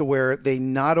 to where they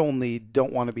not only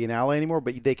don't want to be an ally anymore,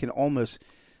 but they can almost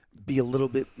be a little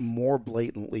bit more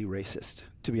blatantly racist,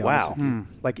 to be honest with you.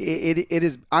 Like it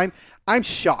is I'm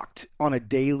shocked on a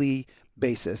daily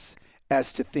basis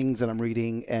as to things that I'm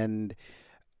reading and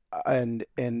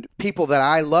people that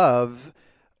I love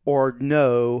or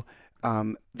know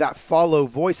that follow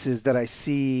voices that I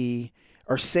see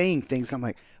are saying things. I'm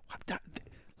like, what that,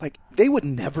 like they would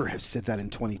never have said that in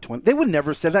 2020. They would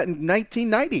never have said that in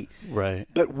 1990. Right.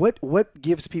 But what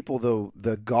gives people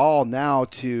the gall now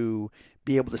to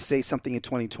be able to say something in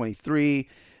 2023?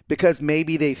 Because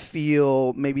maybe they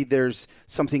feel, maybe there's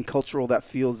something cultural that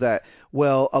feels that,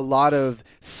 well,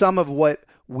 some of what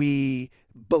we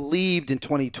believed in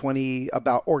 2020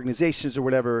 about organizations or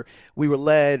whatever, we were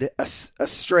led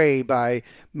astray by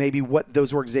maybe what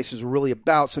those organizations were really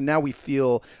about. So now we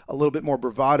feel a little bit more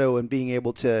bravado in being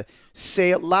able to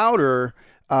say it louder,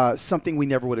 something we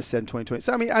never would have said in 2020.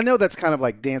 So, I mean, I know that's kind of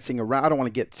like dancing around. I don't want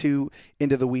to get too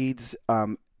into the weeds,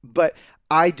 but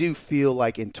I do feel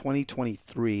like in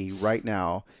 2023 right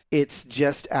now, it's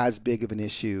just as big of an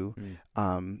issue.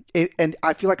 And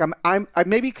I feel like I'm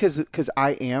maybe because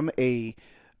I am a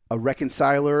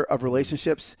reconciler of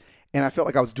relationships, and I felt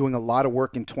like I was doing a lot of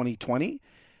work in 2020.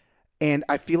 And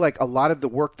I feel like a lot of the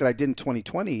work that I did in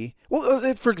 2020,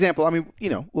 well, for example, I mean,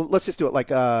 let's just do it like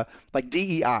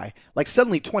DEI. Like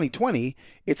suddenly 2020,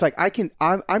 it's like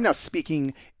I'm now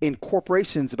speaking in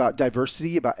corporations about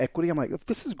diversity, about equity. I'm like,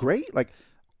 this is great. Like,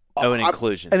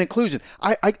 inclusion. An inclusion.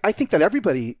 I think that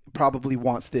everybody probably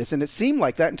wants this, and it seemed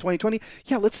like that in 2020.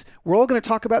 Yeah, we're all going to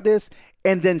talk about this,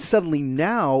 and then suddenly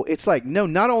now it's like, no,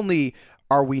 not only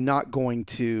are we not going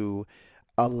to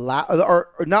allow, or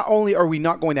not only are we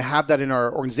not going to have that in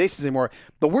our organizations anymore,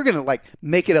 but we're going to like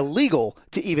make it illegal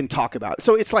to even talk about it.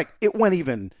 So it's like it went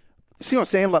even. See what I'm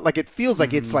saying? Like it feels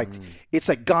like it's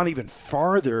like gone even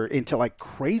farther into like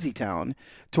crazy town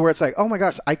to where it's like, oh my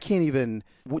gosh, I can't even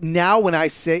now. When I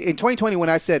say in 2020, when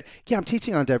I said, yeah, I'm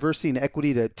teaching on diversity and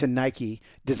equity to Nike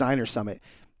Designer Summit,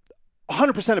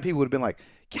 100% of people would have been like,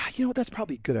 yeah, that's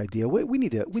probably a good idea. We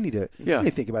need to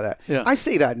think about that. Yeah. I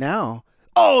say that now.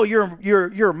 Oh,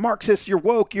 you're a Marxist. You're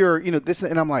woke. You're this,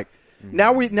 and I'm like.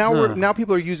 Now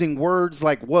people are using words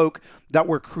like woke that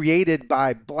were created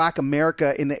by Black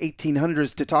America in the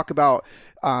 1800s to talk about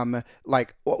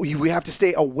we have to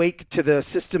stay awake to the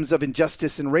systems of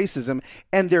injustice and racism,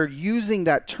 and they're using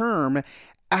that term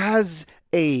as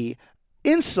a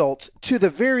insult to the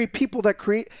very people that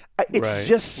create. It's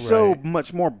just so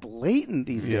much more blatant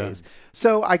these days.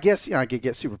 So I guess I could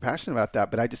get super passionate about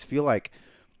that, but I just feel like,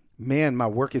 man, my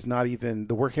work is not even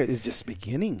the work is just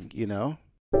beginning.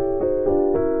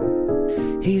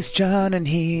 He's John and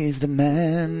he's the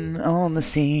man on the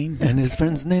scene. And his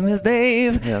friend's name is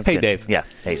Dave. Yeah, hey, good. Dave. Yeah.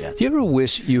 Hey, John. Do you ever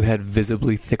wish you had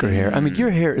visibly thicker hair? I mean, your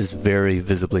hair is very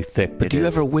visibly thick, but do you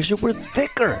ever wish it were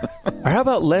thicker? Or how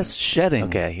about less shedding?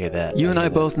 Okay, I hear that. You and I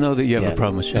both know that you have a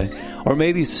problem with shedding. Or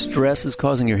maybe stress is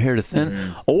causing your hair to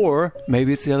thin, or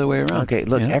maybe it's the other way around. Okay,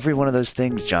 look, every one of those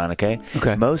things, John, okay?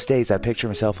 Okay. Most days I picture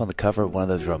myself on the cover of one of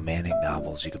those romantic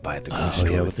novels you could buy at the grocery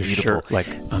store. with a beautiful, shirt, like,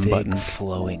 unbuttoned. thick,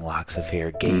 flowing locks of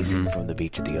hair, gazing from the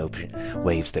beach of the ocean,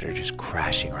 waves that are just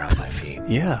crashing around my feet.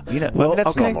 Yeah. Well,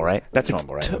 that's normal, right? That's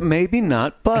normal, right? Maybe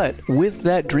not, but with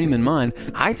that dream in mind,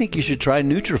 I think you should try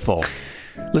Nutrafol.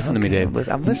 Listen to me, Dave.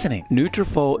 I'm listening.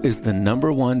 Nutrafol is the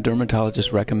 #1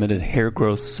 dermatologist-recommended hair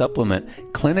growth supplement,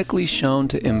 clinically shown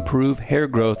to improve hair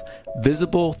growth,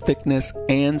 visible thickness,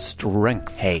 and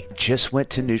strength. Hey, just went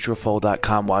to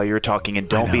Nutrafol.com while you were talking, and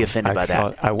don't be offended by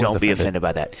that. Don't be offended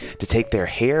by that. To take their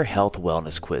hair health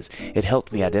wellness quiz. It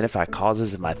helped me identify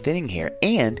causes of my thinning hair,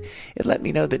 and it let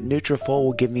me know that Nutrafol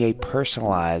will give me a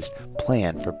personalized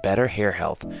plan for better hair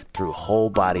health through whole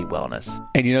body wellness.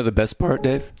 And you know the best part,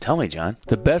 Dave? Tell me, John.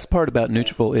 The best part about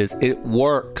Nutrafol is it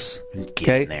works.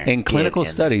 Okay? In clinical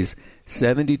studies,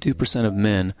 72% of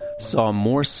men saw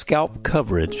more scalp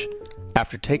coverage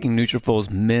after taking Nutrafol's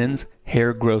men's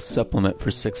hair growth supplement for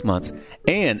 6 months.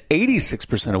 And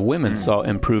 86% of women saw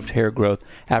improved hair growth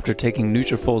after taking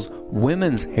Nutrafol's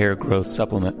women's hair growth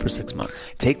supplement for 6 months.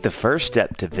 Take the first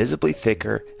step to visibly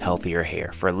thicker, healthier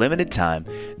hair. For a limited time,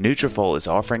 Nutrafol is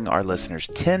offering our listeners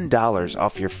 $10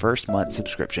 off your first month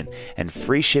subscription and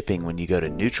free shipping when you go to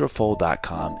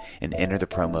Nutrafol.com and enter the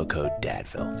promo code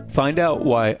DADVILLE. Find out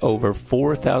why over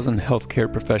 4,000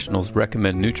 healthcare professionals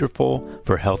recommend Nutrafol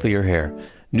for healthier hair.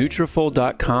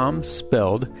 Nutrafol.com,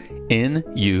 spelled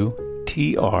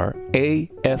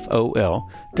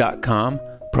Nutrafol.com,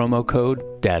 promo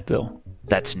code DADVILLE.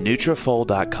 That's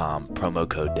Nutrafol.com, promo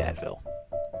code DADVILLE.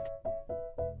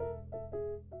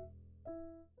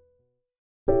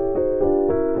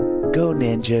 Go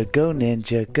Ninja, go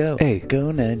Ninja, go. Hey.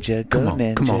 Go Ninja, go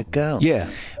Ninja, come on. go. Yeah.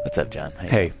 What's up, John?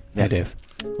 Hey, Dave.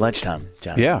 Lunchtime,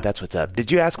 John. Yeah. That's what's up.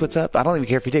 Did you ask what's up? I don't even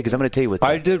care if you did, because I'm going to tell you what's up.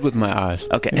 I did with my eyes.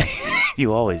 Okay.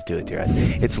 You always do it with your eyes.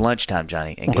 It's lunchtime,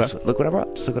 Johnny. And guess what? Look what I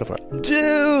brought. Just look what I brought.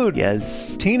 Dude!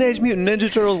 Yes. Teenage Mutant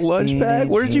Ninja Turtles lunch bag?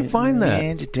 Where did you find that?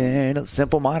 Ninja Turtles.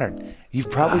 Simple Modern. You've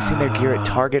probably seen their gear at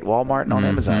Target, Walmart, and on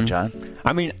Amazon, John.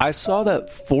 I mean, I saw that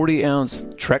 40-ounce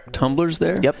Trek tumblers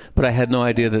there. Yep. But I had no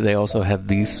idea that they also have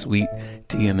these sweet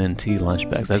TMNT lunch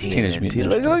bags. That's Teenage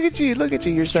Mutant Ninja Look at you. Look at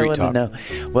you. You're so Street in the know.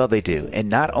 Well, they do. And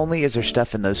not only is there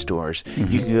stuff in those stores,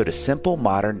 you can go to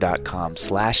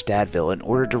simplemodern.com/Dadville and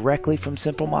order directly from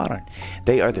Simple Modern.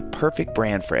 They are the perfect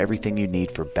brand for everything you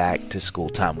need for back to school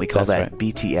time. We call that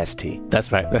BTST.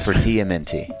 That's right. That's for right.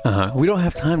 TMNT. We don't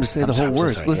have time to say the whole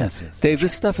words. Sorry. Listen, yes. Dave,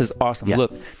 this stuff is awesome. Yeah.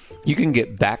 Look, you can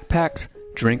get backpacks,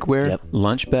 drinkware,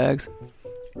 lunch bags,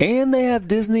 and they have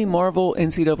Disney, Marvel,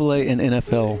 NCAA, and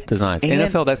NFL designs. And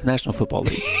NFL, that's National Football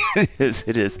League.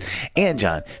 It is. And,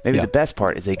 John, maybe the best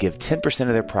part is they give 10%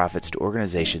 of their profits to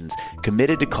organizations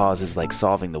committed to causes like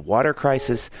solving the water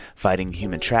crisis, fighting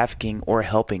human trafficking, or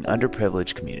helping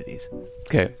underprivileged communities.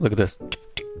 Okay, look at this.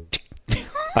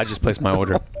 I just placed my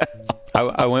order.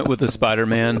 I went with the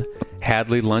Spider-Man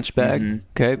Hadley lunch bag,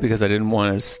 okay, because I didn't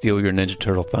want to steal your Ninja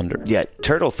Turtle thunder. Yeah,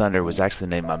 Turtle Thunder was actually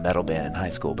the name of my metal band in high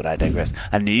school, but I digress.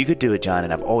 I knew you could do it, John,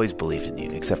 and I've always believed in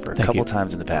you, except for a couple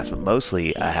times in the past, but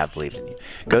mostly I have believed in you.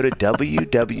 Go to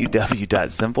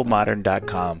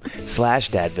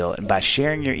www.simplemodern.com/Dadville, and by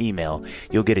sharing your email,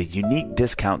 you'll get a unique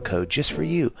discount code just for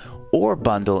you, or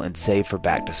bundle and save for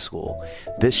back to school.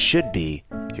 This should be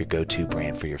your go-to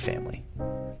brand for your family.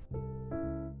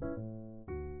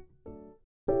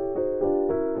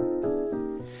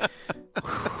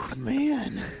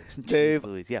 Man, Dave,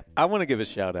 Louise, yeah. I want to give a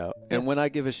shout out. And when I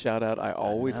give a shout out, I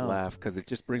always laugh because it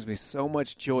just brings me so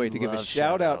much joy to give a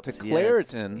shout out to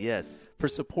Claritin for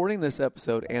supporting this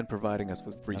episode and providing us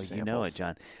with free samples. You know it,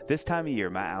 John. This time of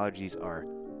year, my allergies are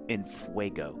in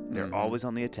fuego. They're always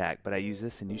on the attack, but I use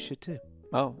this and you should too.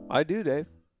 Oh, I do, Dave.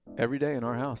 Every day in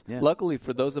our house. Yeah. Luckily,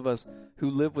 for those of us who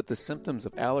live with the symptoms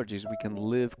of allergies, we can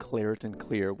live Claritin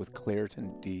Clear with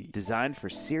Claritin D. Designed for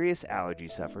serious allergy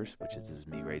sufferers, which is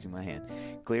me raising my hand,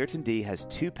 Claritin D has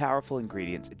 2 powerful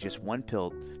ingredients in just 1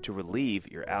 pill to relieve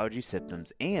your allergy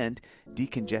symptoms and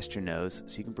decongest your nose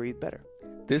so you can breathe better.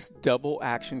 This double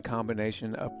action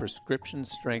combination of prescription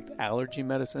strength allergy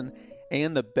medicine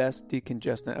and the best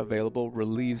decongestant available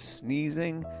relieves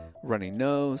sneezing, runny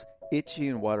nose, itchy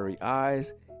and watery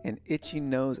eyes, and itchy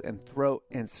nose and throat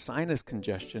and sinus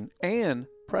congestion and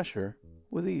pressure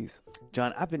with ease.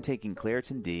 John, I've been taking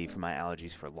Claritin D for my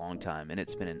allergies for a long time, and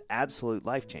it's been an absolute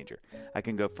life changer. I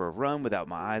can go for a run without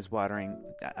my eyes watering.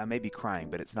 I may be crying,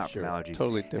 but it's not from allergies.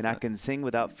 Totally different. And I can sing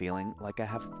without feeling like I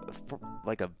have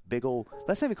like a big old.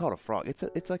 Let's not even call it a frog.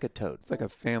 It's like a toad. It's like a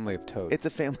family of toads. It's a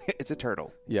family. It's a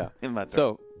turtle. Yeah. In my throat.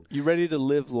 So, you ready to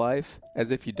live life as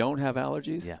if you don't have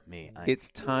allergies? Yeah, me. It's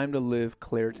time to live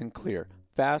Claritin Clear.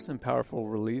 Fast and powerful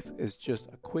relief is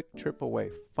just a quick trip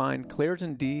away. Find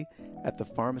Claritin D at the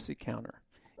pharmacy counter.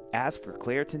 Ask for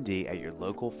Claritin D at your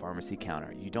local pharmacy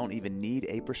counter. You don't even need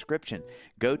a prescription.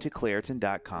 Go to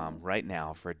Claritin.com right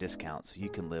now for a discount so you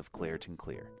can live Claritin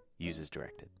Clear. Use as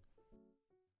directed.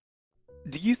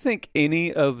 Do you think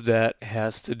any of that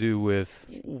has to do with,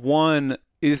 one,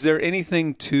 is there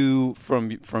anything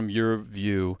from your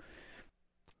view,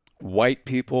 white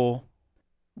people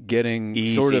getting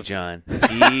easy, sort of... John.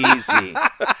 Easy.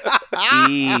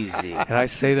 Easy. And I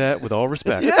say that with all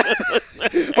respect.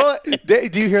 Well,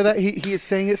 do you hear that? He is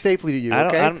saying it safely to you,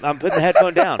 okay? I'm putting the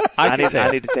headphone down. I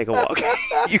need to take a walk.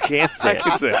 You can't say I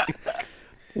can say it.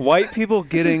 White people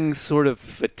getting sort of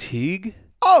fatigue?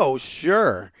 Oh,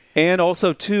 sure. And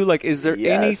also, too, like, is there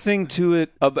Yes. anything to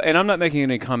it? And I'm not making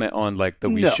any comment on, like, that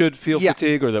we should feel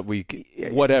fatigue or that we,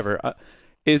 whatever.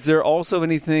 Is there also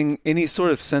any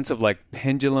sort of sense of, like,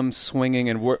 pendulum swinging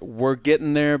and we're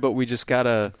getting there, but we just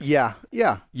gotta... Yeah.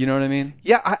 You know what I mean?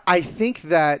 Yeah, I think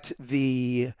that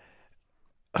the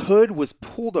hood was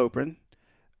pulled open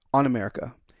on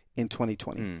America in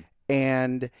 2020.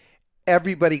 And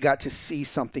everybody got to see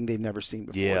something they've never seen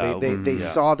before. Yeah. They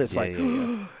saw this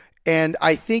and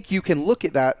I think you can look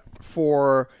at that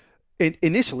for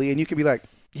initially and you can be like,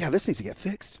 yeah, this needs to get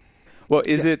fixed. Well,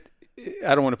 is it,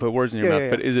 I don't want to put words in your mouth,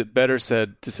 but is it better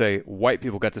said to say white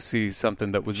people got to see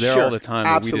something that was there all the time?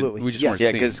 Absolutely. We just weren't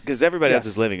seeing? Because everybody else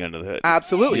is living under the hood.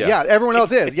 Absolutely. Yeah. Everyone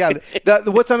else is. Yeah.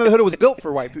 The what's under the hood was built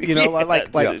for white people, you know,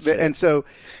 and so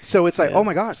it's like, oh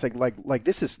my gosh, like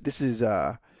this is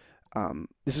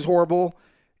horrible.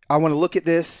 I want to look at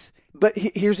this. But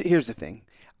here's the thing.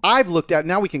 I've looked at,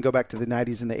 now we can go back to the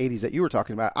 90s and the 80s that you were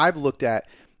talking about. I've looked at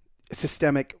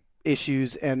systemic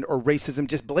issues or racism,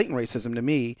 just blatant racism to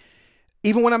me.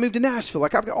 Even when I moved to Nashville,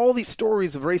 like I've got all these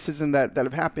stories of racism that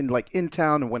have happened like in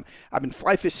town. And when I've been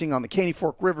fly fishing on the Caney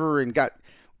Fork River and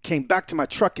came back to my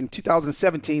truck in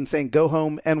 2017 saying, go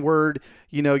home, N-word,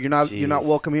 you know, you're not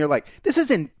welcome here. Like this is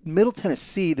in Middle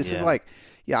Tennessee. This is like,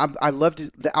 I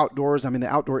loved the outdoors. I'm in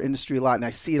the outdoor industry a lot and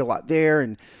I see it a lot there.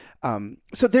 And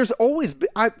so there's always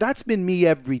that's been me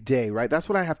every day, right? That's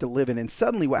what I have to live in. And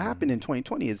suddenly what happened in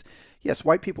 2020 is, yes,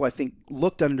 white people, I think,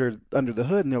 looked under the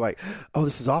hood and they're like, oh,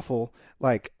 this is awful.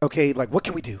 Like, okay, like what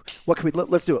can we do? What can we,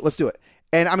 let's do it.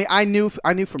 And I mean, I knew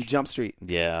from Jump Street.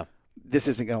 Yeah. This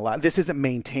isn't going to last. This isn't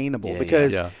maintainable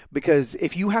because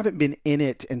if you haven't been in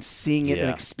it and seeing it and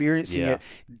experiencing it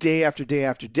day after day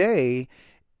after day,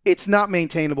 it's not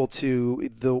maintainable to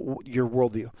your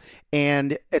worldview.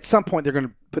 And at some point, they're going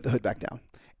to put the hood back down.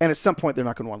 And at some point, they're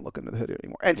not going to want to look under the hood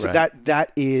anymore. And so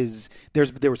that is,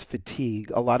 there was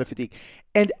fatigue, a lot of fatigue.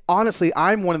 And honestly,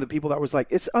 I'm one of the people that was like,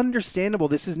 it's understandable.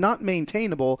 This is not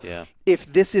maintainable if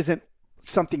this isn't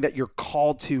something that you're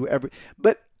called to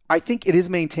but I think it is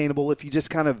maintainable if you just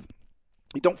kind of,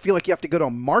 you don't feel like you have to go to a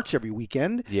march every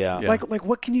weekend. Yeah. Like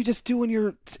what can you just do when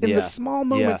you're in the small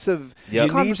moments of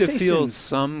conversation? You need to feel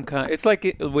some kind. It's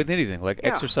like with anything, like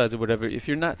exercise or whatever. If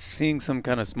you're not seeing some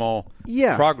kind of small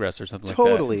progress or something like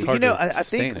that, it's hard I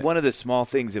think one of the small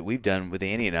things that we've done with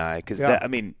Andy and I, because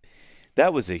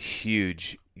that was a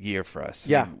huge year for us.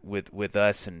 Yeah. I mean, with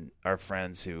us and our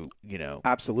friends who, you know.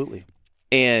 Absolutely.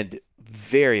 And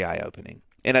very eye-opening.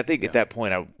 And I think at that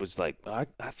point I was like, I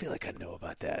feel like I know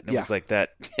about that. And it was like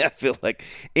that. I feel like,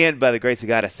 and by the grace of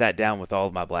God, I sat down with all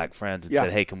of my black friends and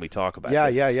said, hey, can we talk about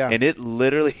this? Yeah. And it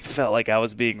literally felt like I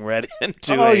was being read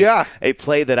into a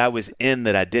play that I was in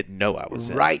that I didn't know I was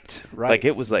in. Right. Like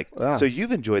it was like, so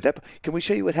you've enjoyed that. Can we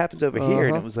show you what happens over here?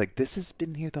 And it was like, this has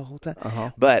been here the whole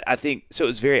time. But I think, so it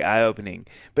was very eye-opening.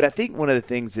 But I think one of the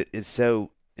things that is so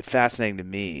fascinating to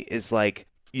me is like,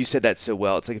 you said that so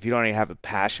well. It's like if you don't even have a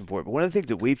passion for it. But one of the things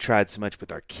that we've tried so much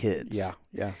with our kids,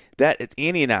 that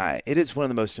Annie and I, it is one of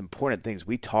the most important things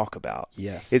we talk about.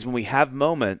 Yes, is when we have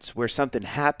moments where something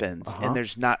happens and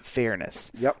there's not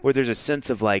fairness. Yep. Where there's a sense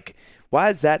of like, why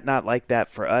is that not like that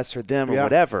for us or them or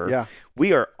whatever? Yeah.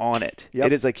 We are on it. Yep.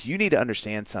 It is like, you need to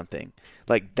understand something.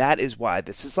 Like, that is why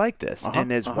this is like this.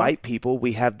 And as white people,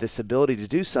 we have this ability to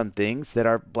do some things that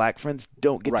our black friends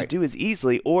don't get to do as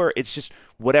easily, or it's just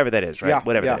whatever that is, right? Yeah.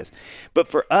 Whatever that is. But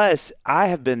for us, I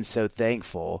have been so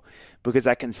thankful because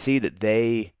I can see that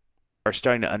they are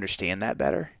starting to understand that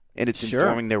better. And it's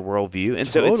informing their worldview. And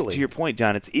so it's, to your point,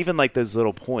 John, it's even like those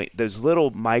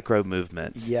little micro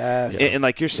movements. Yes. And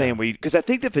like you're saying, because I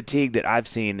think the fatigue that I've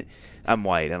seen, I'm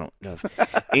white, I don't know.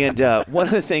 And one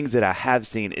of the things that I have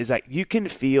seen is like you can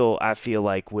feel, I feel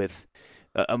like with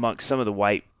amongst some of the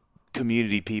white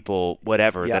community people,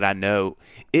 whatever, that I know,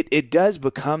 it does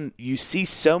become, you see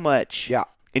so much. Yeah.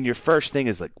 And your first thing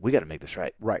is like, we got to make this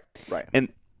right. Right. And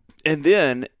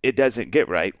then it doesn't get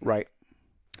right. Right.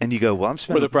 And you go, well, I'm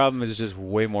spending... Or the problem is just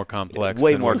way more complex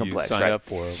than what complex, you signed right? up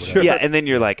for. Or Sure. Yeah, and then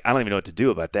you're like, I don't even know what to do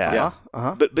about that.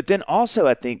 Yeah. But then also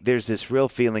I think there's this real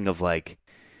feeling of like,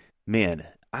 man,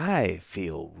 I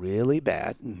feel really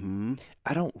bad. Mm-hmm.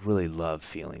 I don't really love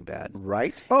feeling bad.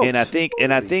 Right. Oh, and I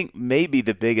think maybe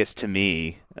the biggest to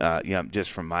me,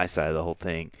 just from my side of the whole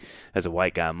thing, as a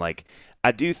white guy, I'm like,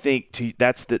 I do think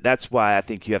that's why I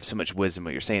think you have so much wisdom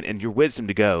what you're saying, and your wisdom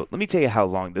to go. Let me tell you how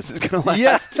long this is going to last.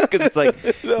 Yes, because it's like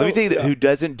let me tell you that who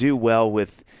doesn't do well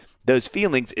with those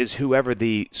feelings is whoever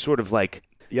the sort of like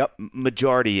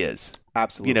majority is.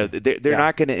 Absolutely. They're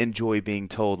not going to enjoy being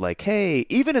told like, hey,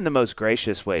 even in the most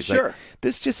gracious ways, sure, like,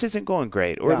 this just isn't going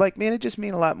great, or like, man, it just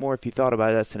mean a lot more if you thought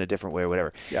about us in a different way or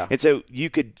whatever. Yeah. And so you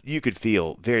could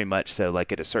feel very much so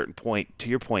like at a certain point, to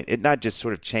your point, it not just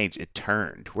sort of changed, it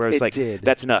turned. Whereas it like did.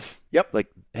 That's enough. Yep. Like,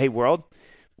 hey, world,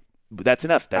 that's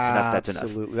enough. That's enough. That's enough.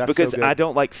 Absolutely. That's because so good. I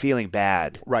don't like feeling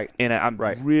bad. Right. And I'm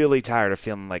really tired of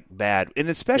feeling like bad. And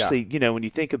especially, when you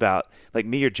think about like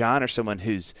me or John or someone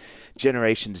who's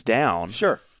generations down.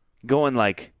 Sure. Going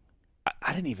like,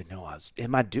 I didn't even know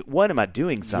am I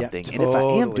doing something? Yeah, and if I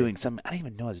am doing something, I didn't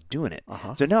even know I was doing it.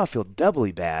 Uh-huh. So now I feel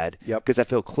doubly bad because I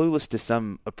feel clueless to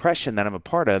some oppression that I'm a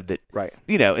part of that,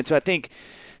 and so I think,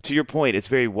 to your point, it's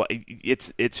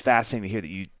fascinating to hear that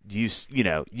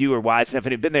you are wise enough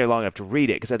and have been there long enough to read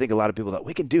it, because I think a lot of people thought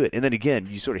we can do it, and then again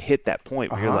you sort of hit that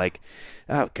point where you're like,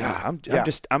 oh God,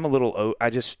 I'm a little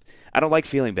I don't like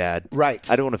feeling bad. Right.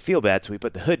 I don't want to feel bad, so we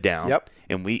put the hood down. Yep.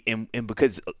 And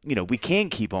because we can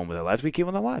keep on with our lives, we keep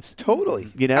on with our lives. Totally.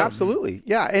 Absolutely.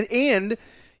 Yeah. And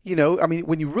I mean,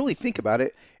 when you really think about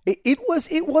it, it was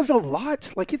a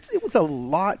lot. Like it was a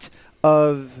lot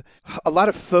of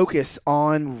focus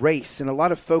on race, and a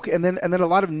lot of focus, and then a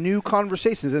lot of new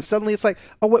conversations. And suddenly it's like,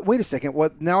 oh, wait a second.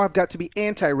 Well, now I've got to be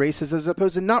anti-racist as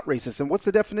opposed to not racist. And what's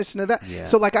the definition of that? Yeah.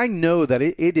 So like, I know that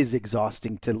it is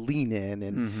exhausting to lean in,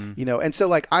 and and so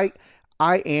like I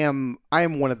am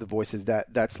one of the voices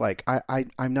that's like,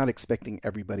 I'm not expecting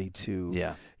everybody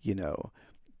to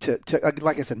to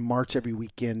like I said, march every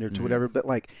weekend or to whatever, but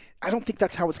like, I don't think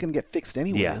that's how it's going to get fixed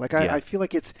anyway. Yeah. Like I feel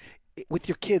like it's with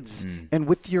your kids and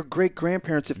with your great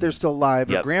grandparents if they're still alive,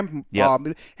 or grandpa.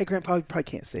 Hey, grandpa, you probably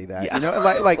can't say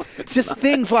that. Like just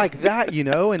things like that,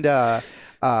 and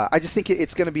I just think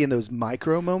it's going to be in those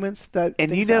micro moments that.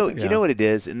 And you know what it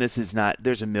is, and this is not.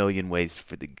 There's a million ways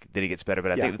that it gets better,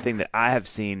 but I think the thing that I have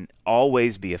seen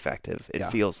always be effective, it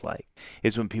feels like,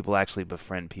 is when people actually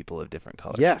befriend people of different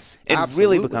colors. Yes, and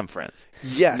absolutely. really become friends.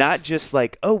 Yes, not just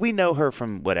like, oh, we know her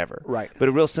from whatever, right? But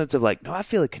a real sense of like, no, I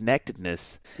feel a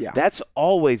connectedness. Yeah, that's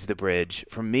always the bridge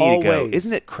for me to go.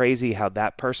 Isn't it crazy how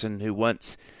that person who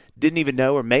once didn't even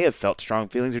know or may have felt strong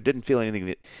feelings or didn't feel anything of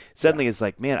it suddenly is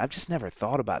like, man, I've just never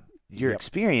thought about your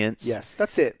experience. Yes,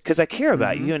 that's it. Because I care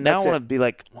about you, and now I want to be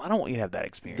like, well, I don't want you to have that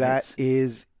experience. That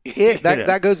is it.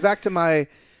 That goes back to my,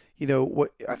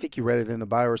 what I think you read it in the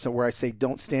bio or somewhere, where I say,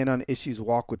 don't stand on issues,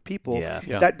 walk with people.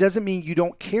 Yeah. That doesn't mean you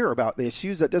don't care about the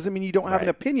issues. That doesn't mean you don't have an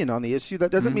opinion on the issue.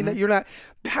 That doesn't mean that you're not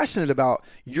passionate about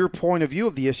your point of view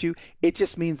of the issue. It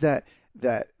just means that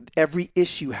every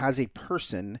issue has a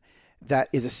person that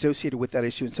is associated with that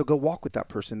issue, and so go walk with that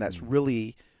person that's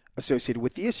really associated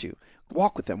with the issue.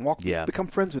 Walk with them. Become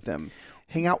friends with them.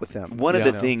 Hang out with them. One of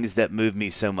the things that moved me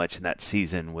so much in that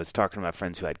season was talking to my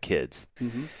friends who had kids,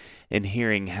 and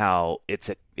hearing how it's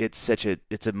a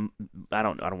I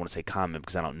don't want to say common,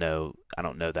 because I don't know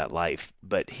that life,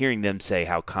 but hearing them say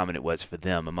how common it was for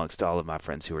them amongst all of my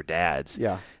friends who are dads.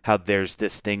 Yeah. How there's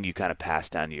this thing you kind of pass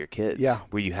down to your kids. Yeah.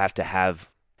 Where you have to have.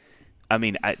 I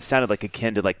mean, it sounded like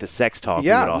akin to like the sex talk.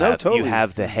 Yeah, we would all have. Totally. You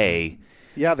have the hey.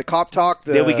 Yeah, the cop talk.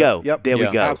 There we go. Yep. There we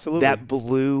go. Absolutely. That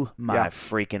blew my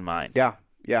freaking mind. Yeah.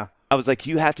 Yeah. I was like,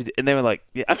 you have to, and they were like,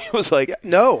 yeah. I mean, it was like,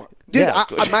 no, dude.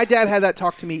 My dad had that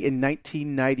talk to me in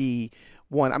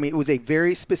 1991. I mean, it was a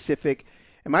very specific.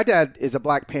 And my dad is a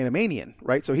black Panamanian,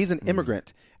 right? So he's an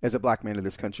immigrant as a black man in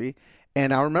this country.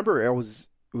 And I remember it was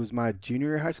my junior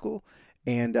year of high school,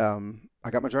 and I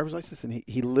got my driver's license, and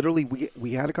he literally,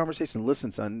 we had a conversation.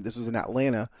 Listen, son, this was in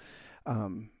Atlanta,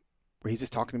 where he's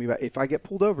just talking to me about, if I get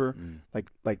pulled over,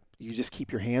 like you just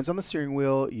keep your hands on the steering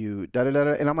wheel, you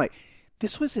da-da-da-da. And I'm like,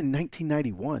 this was in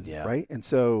 1991, right? And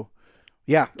so,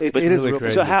 yeah, it is real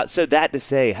crazy. So that to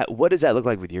say, what does that look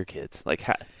like with your kids? Like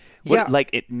how? Like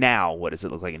it now, what does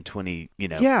it look like in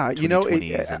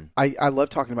 2020s? I love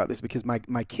talking about this because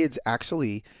my kids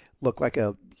actually look like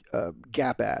a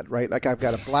Gap ad, right? Like I've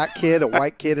got a black kid, a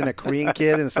white kid, and a Korean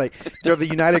kid, and it's like they're the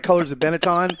United Colors of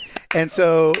Benetton, and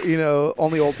so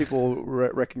only old people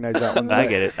recognize that one. I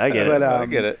get it. I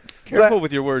get it. Careful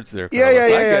with your words there, Carlos.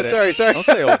 Yeah. Sorry. Don't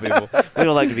say old people. We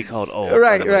don't like to be called old.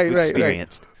 Right.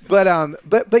 Experienced.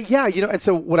 But yeah, and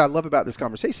so what I love about this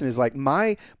conversation is like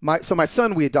my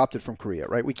son we adopted from Korea,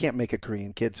 right? We can't make a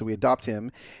Korean kid, so we adopt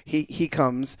him. He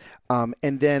comes,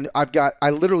 and then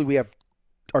we have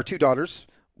our two daughters.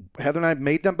 Heather and I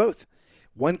made them both.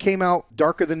 One came out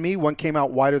darker than me. One came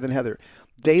out whiter than Heather.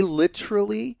 They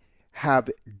literally have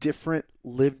different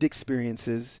lived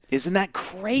experiences. Isn't that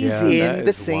crazy? In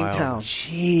the same town.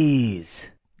 Jeez.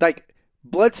 Like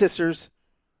blood sisters,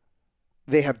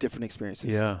 they have different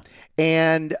experiences. Yeah.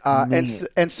 And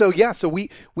so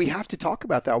we have to talk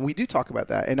about that. We do talk about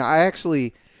that. And I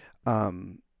actually I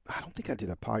don't think I did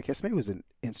a podcast. Maybe it was an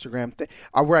Instagram thing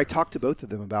where I talked to both of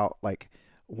them about like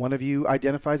one of you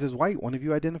identifies as white, one of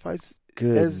you identifies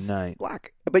as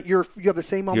black. But you have the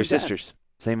same mom and dad. Your sisters.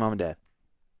 Same mom and dad.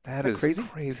 That is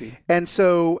crazy. And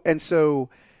so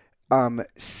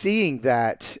seeing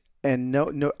that and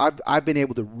I've been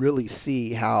able to really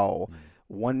see how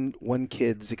one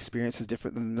kid's experience is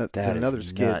different than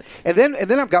another's kid. And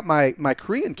then I've got my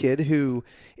Korean kid who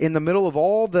in the middle of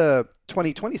all the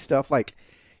 2020 stuff, like,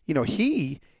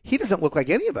 he doesn't look like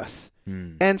any of us.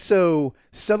 And so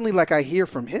suddenly like I hear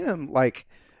from him, like,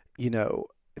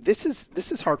 this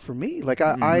is hard for me. Like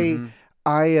I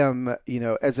am,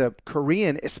 as a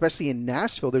Korean, especially in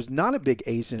Nashville, there's not a big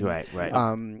Asian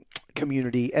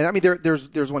community. And I mean,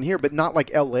 there's one here, but not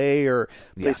like LA or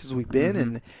places we've been.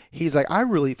 And he's like, I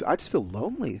just feel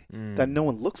lonely that no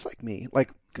one looks like me.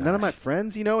 Like none of my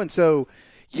friends, and so,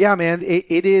 yeah, man,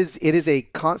 it is a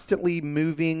constantly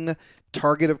moving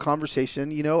target of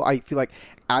conversation. I feel like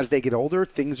as they get older,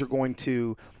 things are going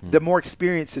to, the more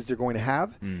experiences they're going to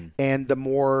have and the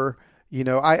more,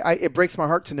 it breaks my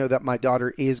heart to know that my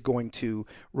daughter is going to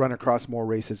run across more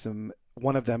racism,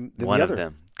 one of them than the other. One of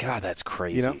them. God, that's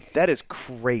crazy. That is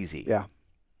crazy. Yeah.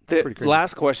 The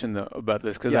last question though about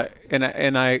this, because I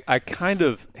kind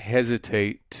of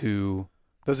hesitate to.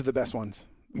 Those are the best ones.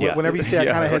 Yeah. Whenever you say I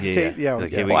kind of hesitate,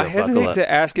 I hesitate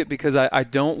to ask it because I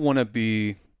don't want to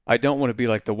be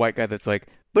like the white guy that's like,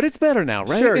 but it's better now,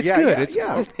 right? Sure, it's good.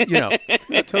 Yeah,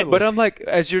 totally. But I'm like,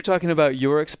 as you're talking about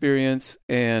your experience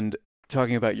and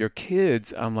talking about your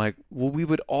kids, I'm like, well, we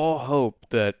would all hope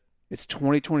that it's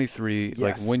 2023. Yes.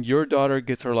 Like when your daughter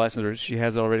gets her license, or she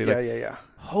has already.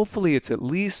 Hopefully, it's at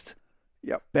least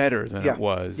better than it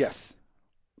was. Yes.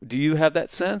 Do you have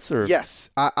that sense, or yes?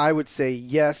 I would say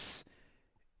yes.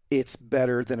 It's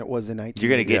better than it was in 19. You're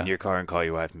going to get in your car and call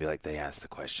your wife and be like, they asked the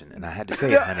question. And I had to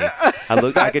say it, honey.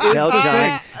 I could tell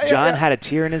John had a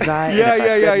tear in his eye. And if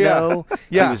I said no,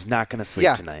 he was not going to sleep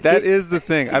tonight. That is the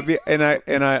thing.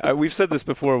 We've said this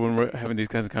before when we're having these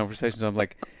kinds of conversations. I'm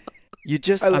like,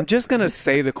 I'm just going to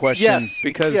say the question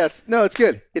because no, it's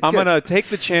good. I'm going to take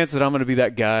the chance that I'm going to be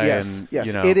that guy. Yes.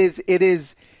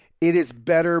 It is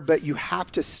better, but you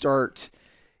have to start.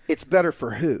 It's better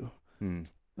for who?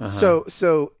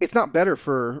 So it's not better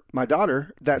for my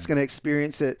daughter that's going to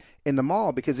experience it in the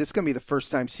mall because it's going to be the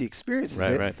first time she experiences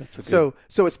it. Right. That's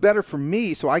so it's better for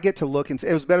me. So I get to look and say,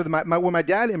 it was better than when my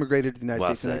dad immigrated to the United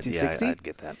States in 1960. Yeah, I'd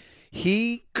get that.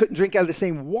 He couldn't drink out of the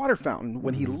same water fountain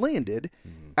when he landed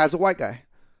as a white guy.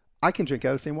 I can drink out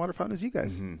of the same water fountain as you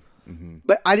guys.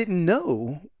 But I didn't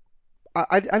know.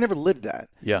 I never lived that.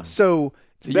 Yeah. So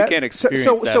you can't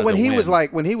experience that. So when he was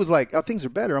like, oh, things are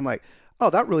better. I'm like, oh,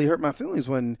 that really hurt my feelings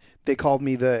when they called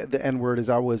me the N-word as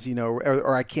I was,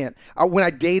 or I can't. When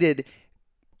I dated,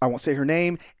 I won't say her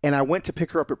name, and I went to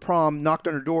pick her up at prom, knocked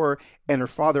on her door, and her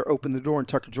father opened the door, and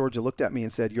Tucker, Georgia looked at me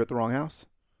and said, "You're at the wrong house."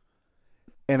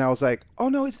 And I was like, "Oh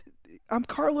no, I'm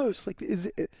Carlos." Like,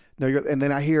 is it? No, and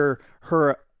then I hear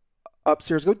her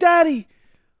upstairs go, "Daddy,"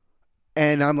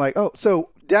 and I'm like, "Oh,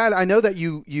 so." Dad, I know that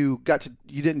you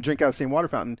didn't drink out of the same water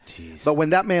fountain, but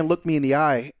when that man looked me in the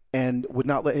eye and would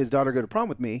not let his daughter go to prom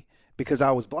with me because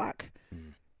I was black,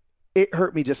 it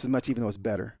hurt me just as much, even though it's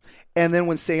better. And then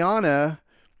when Sayana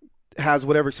has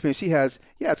whatever experience she has,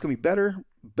 it's going to be better,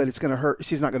 but it's going to hurt.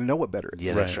 She's not going to know what better is.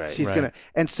 Yeah, that's right. She's going to,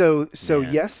 and so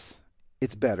yes,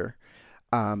 it's better,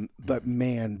 but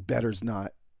man, better's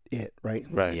not it, right?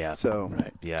 Right. Yeah. So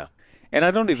yeah. And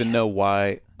I don't even know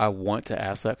why I want to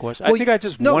ask that question. I think I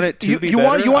just want it to be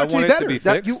better. You want it to be better. To be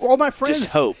fixed. All my friends,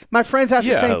 just hope. My friends ask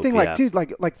the same thing. Like, dude,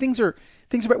 like things are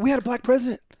better. We had a black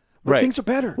president. But things are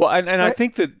better. Well, and I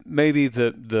think that maybe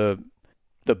the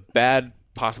bad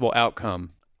possible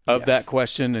outcome of that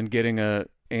question and getting a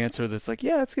answer that's like,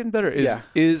 it's getting better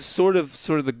is sort of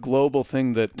the global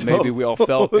thing that maybe we all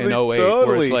felt in 08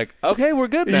 where it's like, okay, we're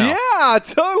good now. Yeah,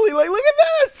 totally. Like, look at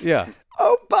this. Yeah.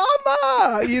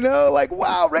 Obama, like,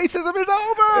 wow, racism is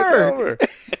over.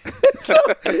 It's over. So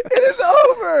it is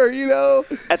over, you know.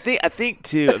 I think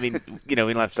too. I mean, we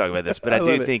don't have to talk about this, but I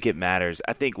do think it matters.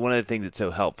 I think one of the things that's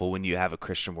so helpful when you have a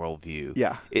Christian worldview,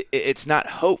 it's not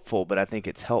hopeful, but I think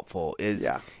it's helpful. Is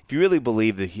if you really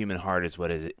believe the human heart is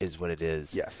what it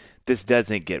is. Yes, this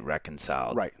doesn't get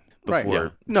reconciled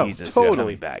before Jesus is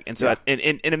coming back, and so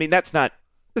and I mean that's not.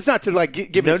 It's not to like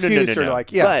give an excuse or like,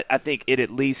 But I think it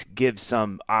at least gives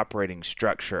some operating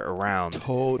structure around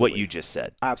what you just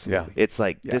said. Absolutely. It's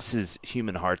like this is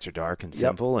human hearts are dark and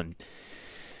sinful, and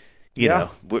you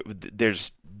know,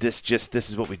 this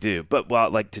is what we do. But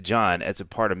like to John, as a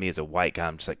part of me as a white guy,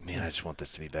 I'm just like, man, I just want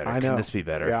this to be better. Can this be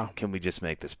better? Yeah. Can we just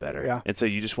make this better? Yeah. And so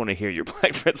you just want to hear your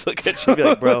black friends look at you and be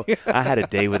like, bro, I had a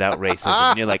day without racism.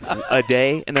 And you're like, a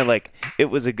day? And they're like, it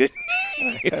was a good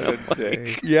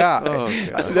day. Yeah. Oh,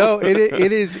 God. No,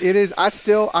 it is. I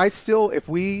still,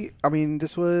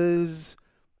 this was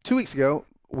 2 weeks ago.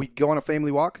 We go on a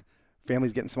family walk.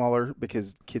 Family's getting smaller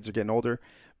because kids are getting older,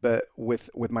 but with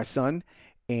my son,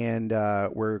 and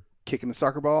we're kicking the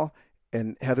soccer ball,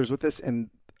 and Heather's with us, and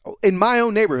in my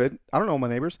own neighborhood, I don't know my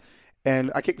neighbors,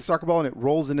 and I kick the soccer ball and it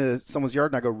rolls into someone's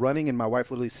yard, and I go running, and my wife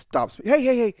literally stops me.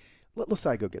 Hey, let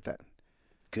Losai go get that.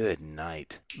 Good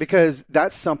night. Because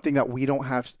that's something that we don't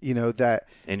have, that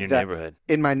in your neighborhood,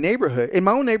 in my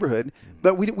own neighborhood,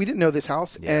 but we didn't know this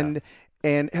house, and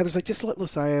Heather's like, just let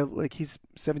Losai, like he's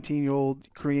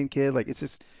 17-year-old Korean kid, like it's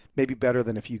just maybe better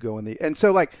than if you go in the, and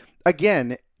so like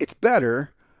again, it's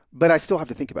better, but I still have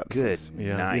to think about these Good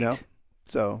things. night.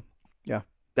 So yeah,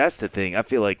 that's the thing. I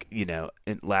feel like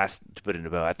last to put in a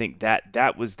bow, I think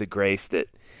that was the grace that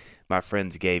my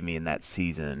friends gave me in that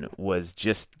season was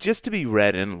just to be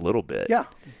read in a little bit. Yeah.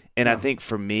 And I think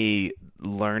for me,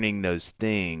 learning those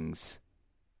things,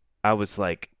 I was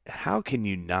like, how can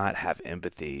you not have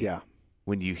empathy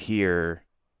when you hear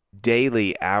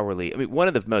daily, hourly? I mean, one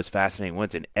of the most fascinating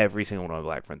ones, and every single one of my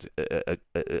black friends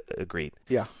agreed.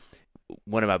 Yeah.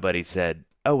 One of my buddies said,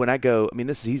 oh, when I go,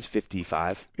 he's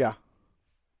 55. Yeah.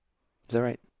 Is that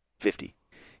right? 50.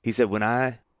 He said, when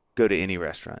I go to any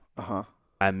restaurant,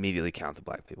 I immediately count the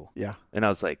black people. Yeah. And I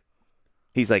was like,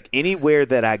 he's like, anywhere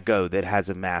that I go that has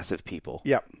a mass of people.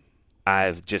 Yep.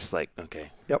 I've just like,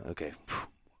 okay. Yep. Okay.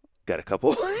 Got a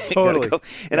couple. Totally.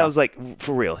 And I was like,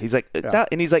 for real. He's like,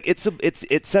 and he's like, it's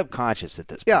subconscious at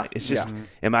this point. Yeah. It's just,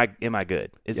 am I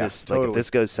good? Is this totally. like, if this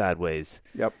goes sideways?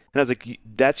 Yep. And I was like,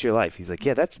 that's your life. He's like,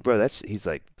 yeah, he's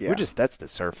like, that's the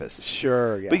surface.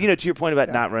 Sure. Yeah. But to your point about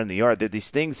not running the yard, there are these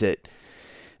things that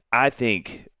I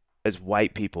think as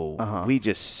white people, we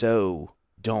just so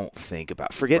don't think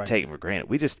about. Forget taking for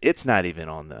granted. It's not even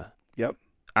on the. Yep.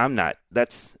 I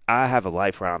have a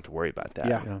life where I don't have to worry about that.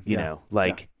 Yeah.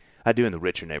 I do in the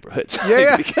richer neighborhoods.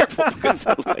 Yeah. Be careful because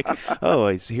I'm like, oh,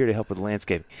 he's here to help with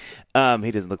landscaping.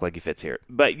 He doesn't look like he fits here.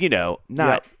 But,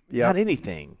 not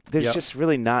anything. There's just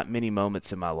really not many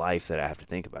moments in my life that I have to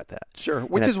think about that. Sure.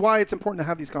 Which is why it's important to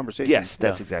have these conversations. Yes,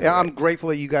 that's exactly right. I'm grateful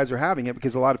that you guys are having it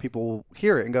because a lot of people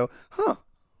hear it and go, huh.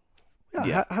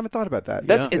 Yeah, I haven't thought about that.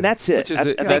 And that's it.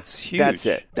 That's huge. That's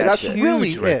it. That's huge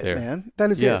really right it, there. man.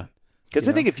 That is it. Because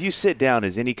I think if you sit down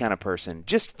as any kind of person,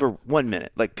 just for 1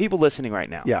 minute, like people listening right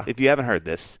now, if you haven't heard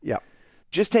this,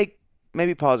 just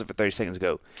maybe pause it for 30 seconds and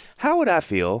go, how would I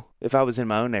feel if I was in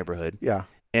my own neighborhood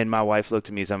and my wife looked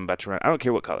at me as I'm about to run? I don't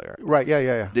care what color. Right,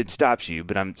 yeah. It stops you,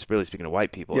 but I'm really speaking to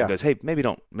white people. And goes, hey, maybe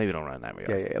don't run that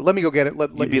yard. Yeah. Let me go get it.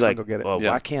 Let You'd be your son like, go get it. well,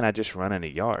 why can't I just run in a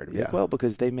yard? Like, well,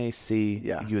 because they may see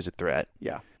you as a threat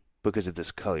because of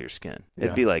this color of your skin.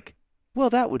 It'd be like, well,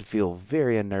 that would feel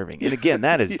very unnerving. And again,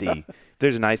 that is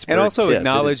there's an iceberg. And also tip.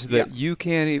 acknowledge that you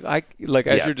can't even,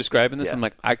 as you're describing this, I'm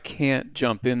like, I can't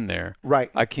jump in there.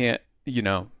 Right. I can't,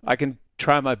 I can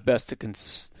try my best to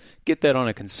get that on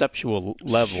a conceptual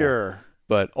level. Sure.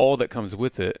 But all that comes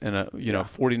with it, and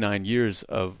 49 years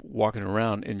of walking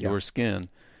around in your skin,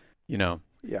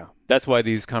 that's why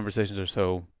these conversations are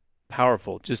so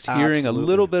powerful. Just hearing a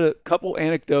little bit, a couple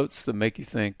anecdotes that make you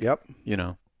think. Yep.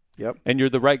 Yep. And you're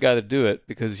the right guy to do it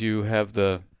because you have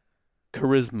the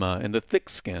charisma and the thick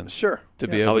skin. Sure. To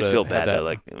be able to I always feel have bad that. though.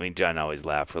 Like, John and I always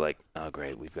laugh. We're like, oh,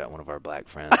 great, we've got one of our black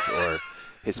friends or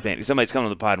Hispanic. Somebody's coming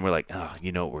on the pod and we're like, oh,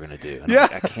 you know what we're going to do. And I'm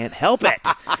like, I can't help it.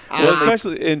 So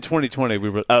especially in 2020, we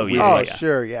were.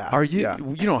 Sure, yeah. Are you?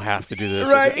 You don't have to do this,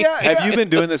 right? Have you been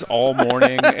doing this all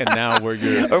morning, and now we're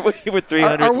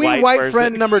 300? Are we white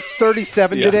friend number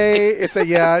 37 today? It's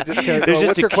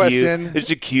what's your question?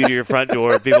 There's a queue to your front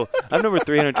door. People, I'm number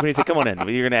 320. Say, come on in.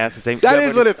 You're going to ask the same. That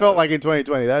is what it felt like in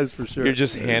 2020. That is for sure. You're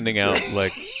just handing out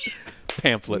like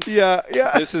pamphlets. Yeah.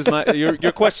 This is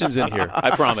your question's in here.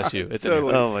 I promise you, it's totally.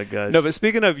 in here. Oh my gosh. No, but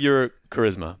speaking of your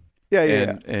charisma.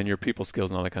 And your people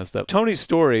skills and all that kind of stuff. Tony's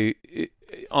story,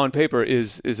 on paper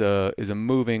is a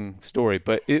moving story,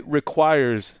 but it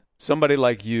requires somebody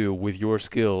like you with your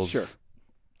skills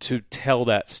to tell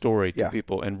that story to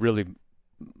people and really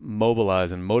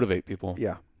mobilize and motivate people.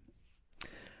 Yeah.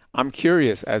 I'm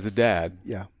curious, as a dad,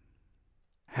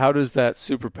 how does that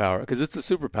superpower, because it's a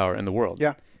superpower in the world,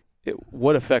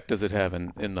 what effect does it have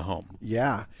in the home?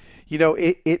 Yeah.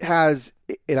 It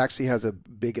actually has a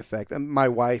big effect. And my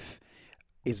wife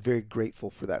is very grateful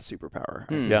for that superpower.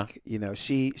 I think,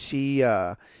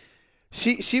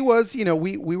 she was,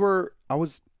 I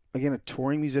was, again, a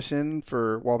touring musician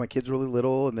while my kids were really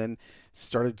little, and then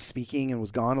started speaking and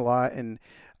was gone a lot. And,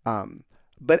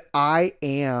 but I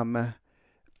am,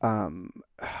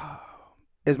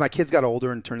 as my kids got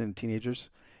older and turned into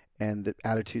teenagers and the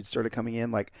attitudes started coming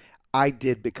in, like, I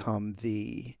did become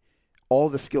all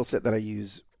the skill set that I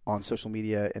use on social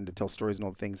media and to tell stories and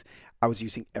all the things I was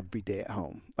using every day at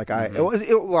home. Like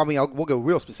we'll go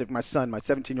real specific. My son, my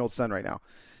 17-year-old son right now,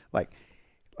 like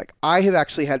I have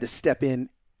actually had to step in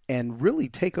and really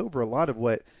take over a lot of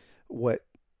what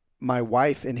my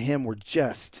wife and him were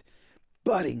just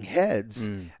butting heads.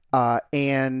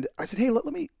 And I said, hey, let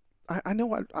me, I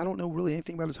know I don't know really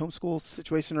anything about his homeschool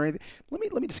situation or anything. Let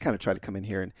me just kind of try to come in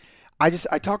here. And I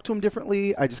talk to him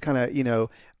differently. I just kind of,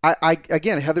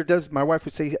 again, Heather does, my wife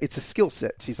would say it's a skill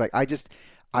set. She's like, I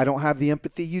don't have the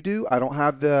empathy you do. I don't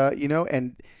have the,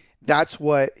 and that's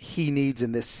what he needs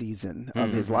in this season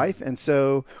of his life. And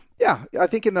so, I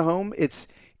think in the home, it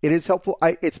is helpful.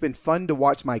 It's been fun to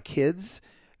watch my kids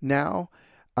now,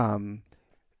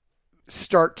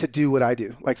 start to do what I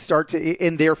do, like start to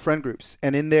in their friend groups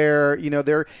and in their,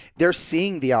 they're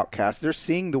seeing the outcasts. They're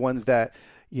seeing the ones that,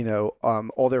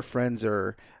 all their friends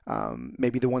are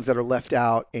maybe the ones that are left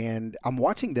out, and I'm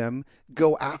watching them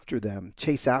go after them,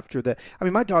 chase after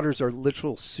my daughters are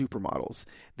literal supermodels.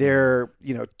 They're,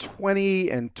 20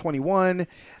 and 21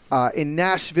 in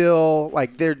Nashville.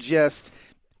 Like, they're just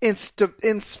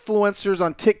influencers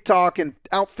on TikTok and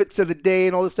outfits of the day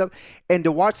and all this stuff. And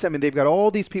to watch them, and they've got all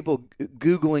these people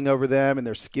Googling over them and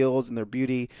their skills and their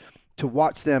beauty, to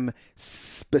watch them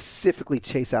specifically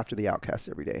chase after the outcasts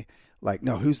every day. Like,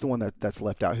 no, who's the one that's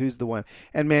left out? Who's the one?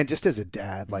 And man, just as a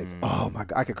dad, like, oh my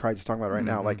God, I could cry just talking about it right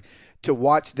now. Like, to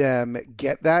watch them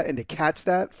get that and to catch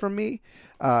that from me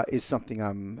is something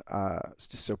I'm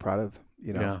just so proud of.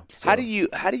 So. How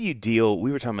do you deal?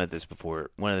 We were talking about this before.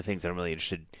 One of the things that I'm really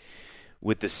interested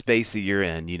with the space that you're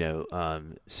in,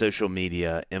 social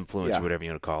media influence, or whatever you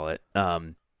want to call it.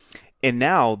 And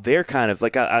now they're kind of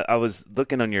like, I was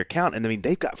looking on your account, and I mean,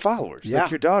 they've got followers. Like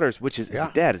your daughters, which is as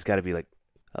a dad, has got to be like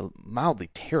mildly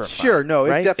terrifying. Sure, no,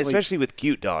 right? it definitely, especially with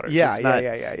cute daughters. Yeah.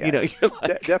 You're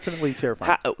like, definitely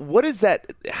terrifying. What is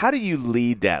that? How do you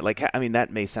lead that? Like, I mean,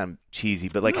 that may sound cheesy,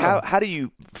 but like, how do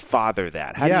you father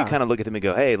that? How do you kind of look at them and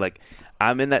go, hey, like,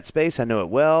 I'm in that space, I know it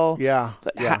well. Yeah.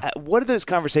 What do those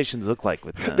conversations look like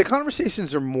with them? The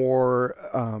conversations are more,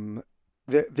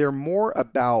 they're more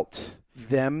about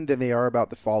them than they are about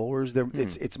the followers.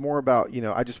 It's more about,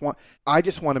 I just want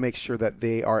to make sure that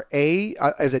they are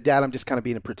as a dad, I'm just kind of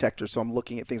being a protector. So I'm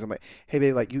looking at things. I'm like, hey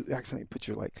babe, like, you accidentally put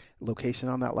your like location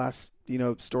on that last,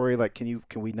 story. Like, can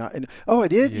we not? And I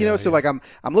did, so like, I'm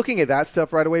looking at that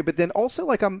stuff right away. But then also,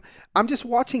 like, I'm just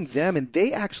watching them, and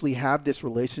they actually have this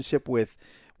relationship with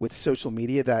social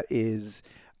media that is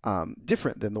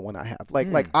different than the one I have.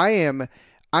 Like I'm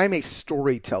a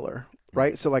storyteller.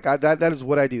 Right. So like that is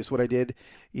what I do. It's what I did.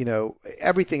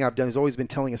 Everything I've done has always been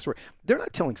telling a story. They're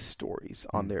not telling stories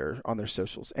on their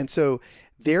socials. And so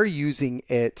they're using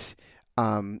it.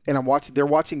 And they're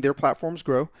watching their platforms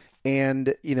grow.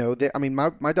 And,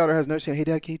 my daughter has noticed, hey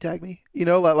dad, can you tag me?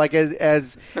 Like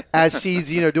as she's,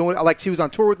 doing, like, she was on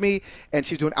tour with me and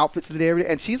she's doing outfits of the day every day.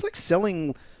 And she's like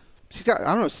selling, she's got,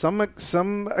 I don't know,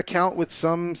 some account with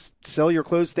some sell your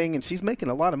clothes thing. And she's making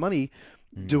a lot of money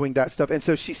doing that stuff. And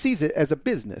so she sees it as a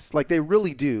business. Like, they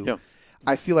really do. Yeah.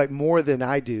 I feel like more than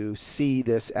I do see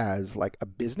this as like a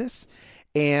business.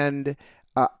 And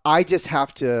I just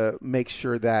have to make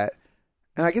sure that,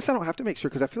 and I guess I don't have to make sure,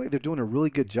 because I feel like they're doing a really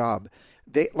good job.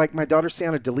 Like, my daughter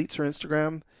Sienna deletes her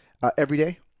Instagram every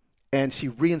day, and she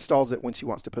reinstalls it when she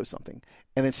wants to post something.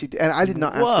 And then I did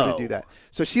not ask her to do that.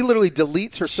 So she literally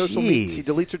deletes her social media. She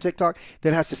deletes her TikTok,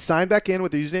 then has to sign back in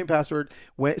with her username and password.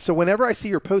 So whenever I see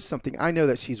her post something, I know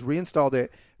that she's reinstalled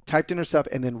it, typed in her stuff,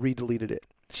 and then redeleted it.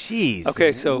 Jeez.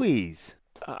 Okay, so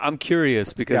I'm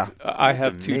curious, because I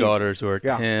have two daughters who are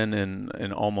 10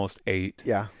 and almost 8.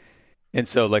 Yeah. And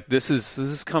so, like, this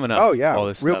is coming up. Oh yeah, all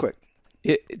this real stuff.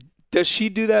 quick. Does she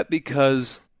do that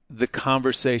because the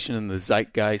conversation and the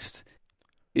zeitgeist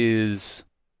is,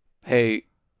 hey,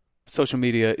 social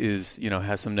media is,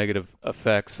 has some negative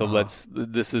effects. So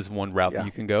this is one route that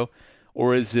you can go.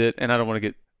 Or is it, and I don't want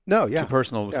to get too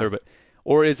personal with her, but,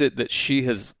 or is it that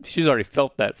she's already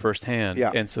felt that firsthand.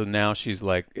 Yeah. And so now she's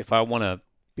like, if I want to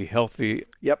be healthy.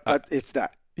 Yep. It's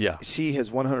that. Yeah. She has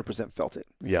 100% felt it.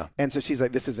 Yeah. And so she's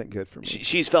like, this isn't good for me.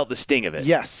 She's felt the sting of it.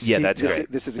 Yes. Yeah, that's great.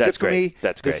 This isn't good for me.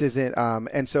 That's great. This isn't,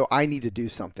 and so I need to do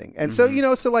something. And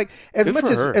so, so like as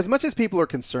much as people are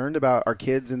concerned about our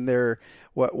kids and their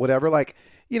whatever, like,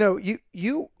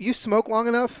 you smoke long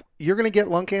enough, you're going to get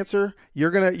lung cancer.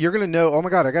 You're going to know, oh my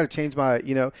God, I got to change my,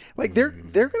 like they're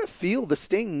going to feel the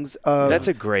stings of, that's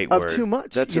a great word. Of too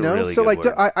much, that's a really so good like,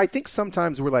 word. I think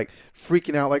sometimes we're like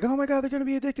freaking out, like, oh my God, they're going to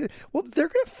be addicted. Well, they're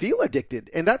going to feel addicted,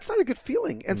 and that's not a good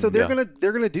feeling. And so they're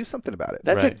going to do something about it.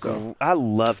 That's right. I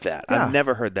love that. Yeah. I've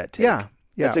never heard that take. Yeah.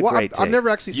 That's a great take. I've never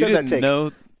actually said that take. You didn't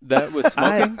know that was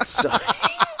smoking?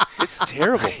 It's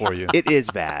terrible for you. It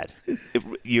is bad.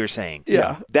 You're saying.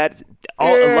 Yeah. That's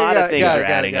a lot of things are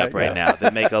adding up right now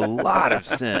that make a lot of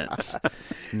sense.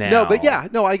 Now. No, but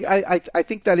I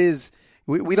think that is.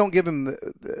 We don't give them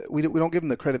we don't give them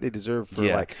the credit they deserve for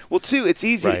like. Well, too, it's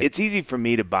easy. Right. It's easy for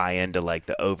me to buy into like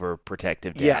the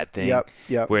overprotective dad thing.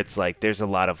 Yep. Where it's like there's a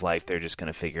lot of life they're just going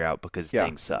to figure out because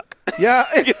things suck. Yeah,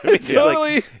 It's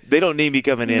totally. like, they don't need me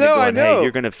coming in No, I and know. going, "Hey,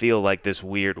 you're going to feel like this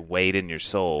weird weight in your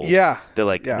soul." Yeah, They're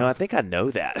like, yeah. "No, I think I know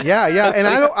that." Yeah, and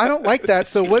I don't like that.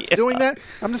 So what's doing that?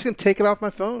 I'm just going to take it off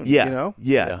my phone. Yeah,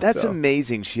 Yeah. That's So.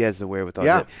 amazing. She has the wherewithal.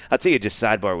 Yeah. I'll tell you just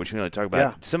sidebar, which we only talk about.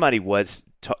 Yeah. Somebody was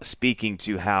speaking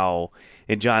to how,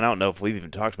 and John, I don't know if we've even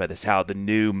talked about this, how the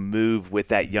new move with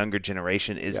that younger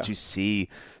generation is to see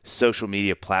social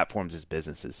media platforms as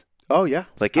businesses. Oh yeah,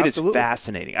 Like it absolutely. is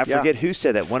fascinating. I forget who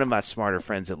said that. One of my smarter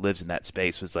friends that lives in that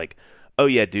space was like, "Oh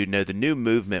yeah, dude, no, the new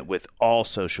movement with all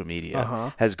social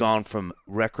media has gone from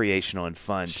recreational and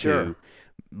fun to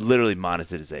literally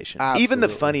monetization. Absolutely. Even the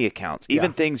funny accounts,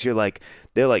 even things they're like,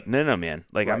 no, man.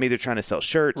 Like I'm either trying to sell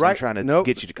shirts, I'm trying to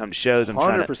get you to come to shows. I'm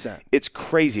 100%. trying to. It's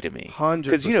crazy to me. 100%.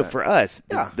 Because for us,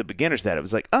 the beginners, that it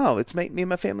was like, oh, it's me and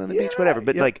my family on the beach, whatever.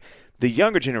 But like the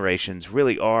younger generations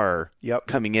really are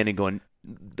coming in and going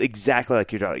exactly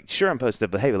like you're like, sure, I'm posted,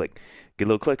 but hey, like get a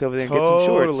little click over there and get some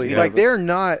shorts. Like they're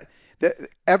not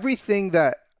everything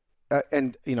that,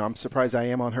 and I'm surprised I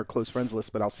am on her close friends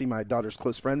list, but I'll see my daughter's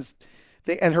close friends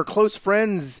thing, and her close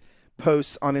friends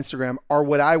posts on Instagram are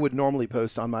what I would normally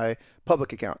post on my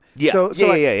public account. Yeah. So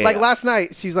like Yeah. last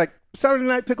night, she's like, Saturday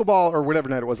night pickleball, or whatever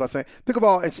night it was last night,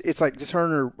 pickleball. It's like just her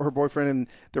and her boyfriend, and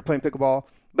they're playing pickleball.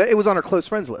 But it was on her close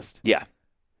friends list. Yeah.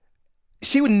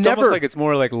 She would It's never. almost like it's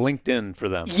more like LinkedIn for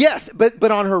them. Yes,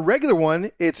 but on her regular one,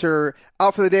 it's her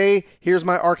out for the day. Here's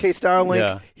my RK style link.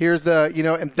 Yeah. Here's the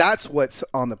and that's what's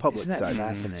on the public Isn't that side.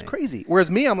 fascinating? It's crazy.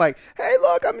 Whereas me, I'm like, hey,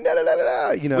 look, I'm da da da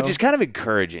da da. Which is kind of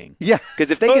encouraging. Yeah,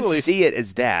 Because if they totally. can see it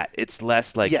as that, it's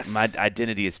less like Yes. my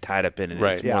identity is tied up in it.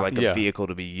 Right. It's more Yeah. like a vehicle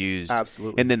to be used.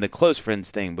 Absolutely. And then the close friends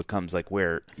thing becomes like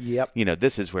where, Yep.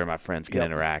 this is where my friends can Yep.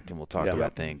 interact and we'll talk Yep.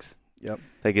 about things. Yep.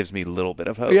 That gives me a little bit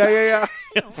of hope. Yeah.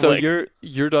 So Like-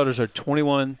 your daughters are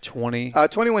 21, 20,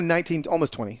 21, 19,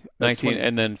 almost 20. 19, 20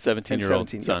 and then 17-year-old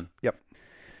 17, son. Yep.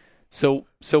 So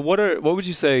what would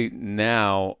you say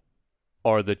now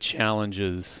are the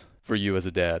challenges for you as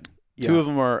a dad? Yeah. 2 of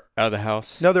them are out of the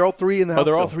house. No, they're all 3 in the house.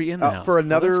 they're all still. 3 in the house. For Oh, that's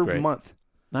another great. month.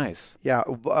 Nice. Yeah.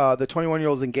 The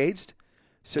 21-year-old is engaged.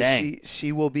 So Dang.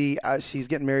 she will be. She's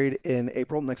getting married in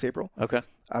next April. Okay.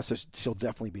 So she'll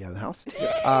definitely be out of the house.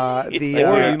 Or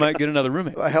you might get another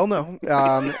roommate. Hell no.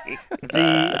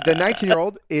 The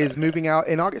 19-year-old is moving out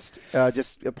in August.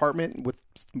 Just apartment with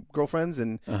girlfriends,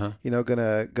 and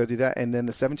gonna go do that. And then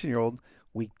the 17-year-old,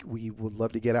 we would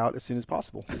love to get out as soon as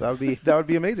possible. So that would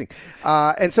be amazing.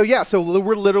 And so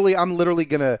I'm literally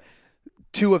gonna.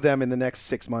 2 of them in the next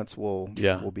 6 months will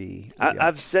be.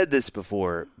 I've said this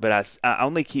before, but I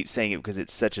only keep saying it because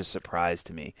it's such a surprise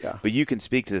to me. Yeah. But you can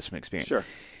speak to this from experience. Sure.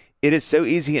 It is so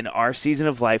easy in our season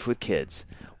of life with kids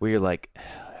where you're like,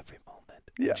 every moment.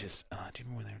 Yeah. Just, do you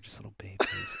remember when they were just little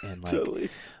babies? And like, Totally.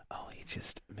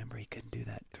 remember he couldn't do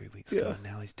that 3 weeks ago, and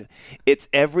now he's doing. It's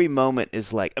every moment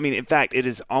is like. I mean, in fact, it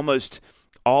is almost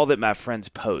all that my friends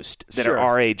post that are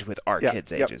our age with our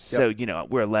kids' ages. So,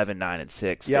 we're 11, 9, and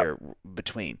 6. They're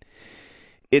between.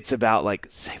 It's about, like,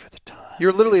 savor the time.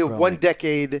 You're literally 1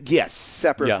 decade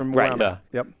separate from where I'm at.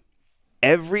 Yep.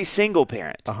 Every single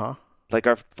parent, like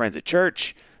our friends at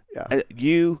church,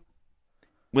 you,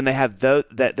 when they have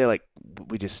that they're like,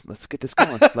 let's get this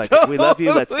going. Like, we love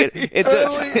you. Let's get it.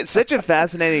 It's such a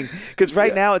fascinating, because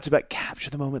now it's about capture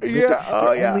the moment. They're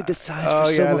only the size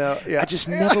for so long. I just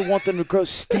never want them to grow.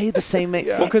 Stay the same age.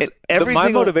 Well, because my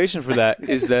motivation for that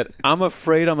is that I'm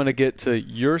afraid I'm going to get to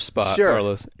your spot,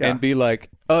 Carlos, and be like,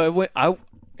 oh,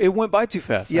 it went by too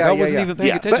fast. I wasn't even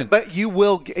paying attention. But you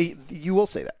will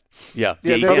say that. Yeah.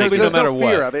 There's no matter no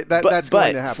fear of it. That's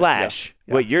going to happen.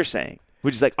 What you're saying.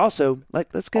 Which is like, also, like,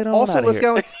 let's get on also, out of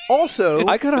here. Also,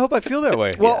 I kind of hope I feel that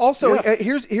way. Well,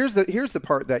 here's the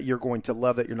part that you're going to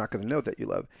love that you're not going to know that you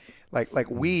love. Like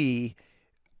Heather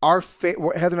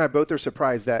and I both are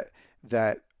surprised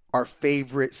that our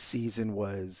favorite season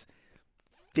was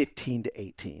 15 to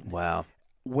 18. Wow.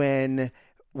 When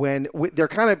they're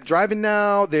kind of driving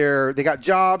now, they got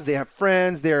jobs, they have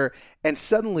friends, and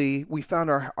suddenly we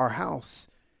found our house.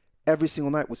 Every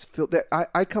single night was filled.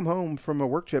 I'd come home from a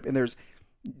work trip, and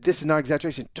this is not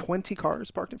exaggeration, 20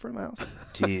 cars parked in front of my house.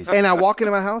 Jeez. And I walk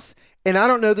into my house, and I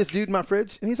don't know this dude in my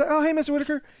fridge. And he's like, oh, hey, Mr.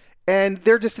 Whittaker. And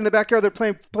they're just in the backyard. They're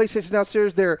playing PlayStation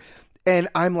downstairs. And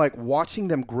I'm like watching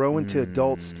them grow into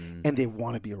adults, and they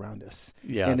want to be around us.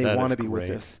 Yeah, and they want to be with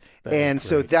us.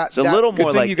 It's a little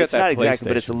more like, it's not exactly,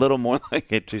 but it's a little more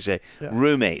like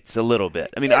roommates a little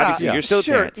bit. I mean, obviously you're still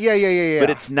parents. Yeah. But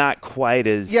it's not quite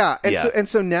as. Yeah.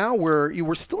 So now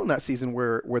we're still in that season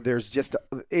where there's just,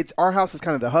 our house is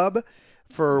kind of the hub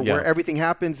for where everything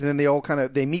happens. And then they all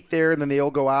they meet there, and then they all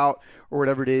go out or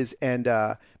whatever it is. And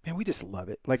man, we just love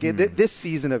it. Like this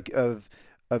season of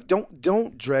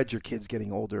don't dread your kids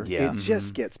getting older. Yeah. It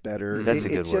just gets better. That's a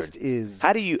good word. It just is.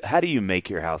 How do you make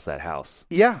your house that house?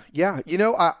 Yeah. You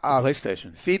know,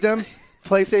 PlayStation. Feed them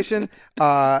PlayStation.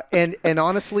 And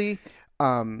honestly,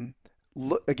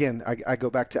 look again. I go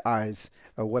back to eyes.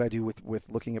 What I do with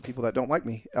looking at people that don't like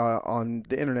me on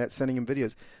the internet, sending them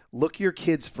videos. Look your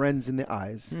kids' friends in the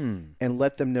eyes and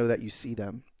let them know that you see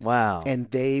them. Wow.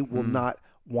 And they will not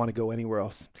want to go anywhere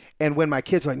else. And when my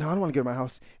kids are like, no, I don't want to go to my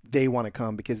house, they want to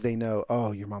come because they know,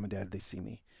 oh, your mom and dad, they see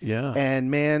me. Yeah.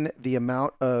 And man, the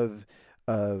amount of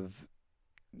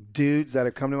dudes that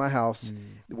have come to my house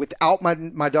without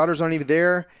my daughters aren't even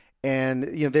there, and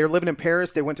they're living in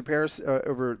Paris. They went to Paris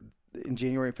over in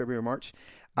January, February, March,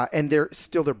 and their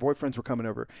boyfriends were coming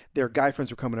over. Their guy friends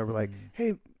were coming over, like,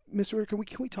 hey, Mr. Whittaker,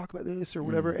 can we talk about this or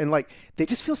whatever? And like, they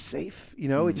just feel safe,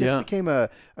 it just became a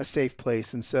safe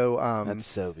place. And so, that's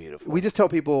so beautiful. We just tell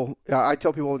people, I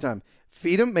tell people all the time,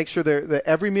 feed them, make sure that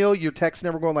every meal your text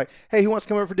never going like, hey, who wants to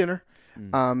come over for dinner?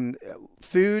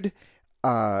 Food,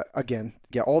 again,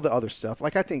 all the other stuff.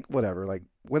 Like, I think whatever, like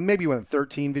when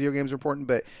 13 video games are important,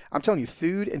 but I'm telling you,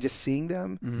 food and just seeing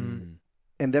them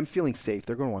and them feeling safe,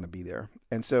 they're going to want to be there.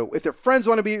 And so if their friends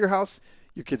want to be at your house,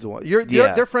 your kids will want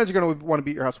their friends are going to want to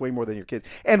be at your house way more than your kids.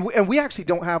 And we actually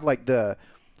don't have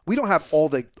we don't have all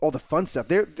the fun stuff.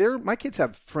 My kids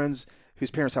have friends whose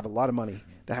parents have a lot of money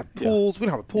that have pools. We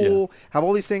don't have a pool. Have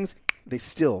all these things. They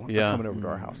still are coming over to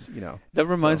our house. That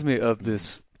reminds me of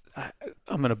this.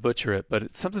 I'm going to butcher it, but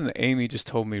it's something that Amy just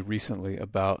told me recently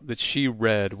about that she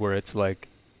read, where it's like,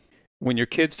 when your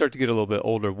kids start to get a little bit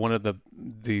older, one of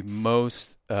the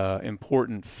most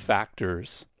important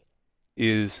factors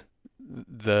is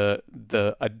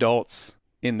the adults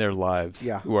in their lives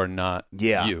who are not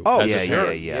you. Oh, as a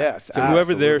parent. Yes. So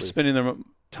whoever they're spending their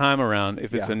time around,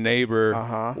 if it's a neighbor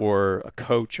or a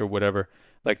coach or whatever,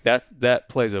 like that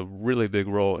plays a really big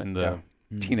role in the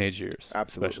teenage years.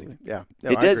 Absolutely. Especially. Yeah.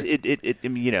 No, it does. It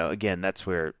again, that's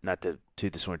where, not to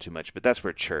toot this one too much, but that's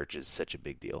where church is such a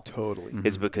big deal. Totally.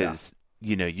 It's because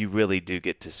you really do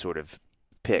get to sort of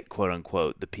pick, quote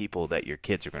unquote, the people that your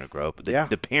kids are going to grow up with,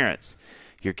 the parents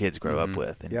your kids grow up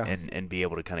with, and be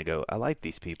able to kind of go, I like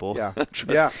these people.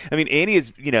 Yeah. I mean, Annie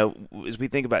is, as we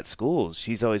think about schools,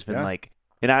 she's always been like,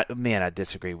 and I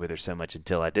disagree with her so much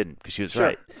until I didn't, because she was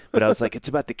right. But I was like, it's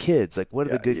about the kids. Like, what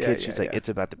are the good kids? She's like, it's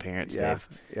about the parents, Dave.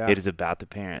 Yeah. It is about the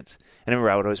parents. And I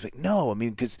remember I would always be like, no, I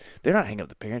mean, because they're not hanging up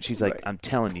with the parents. She's like, I'm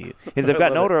telling you. And as I've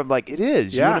gotten older, I'm like, it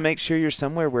is. You want to make sure you're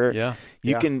somewhere where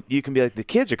you can be like, the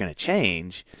kids are going to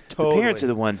change. Totally. The parents are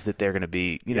the ones that they're going to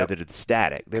be, that are the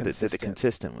static. They're the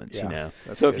consistent ones,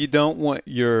 So if you don't want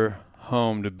your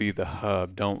home to be the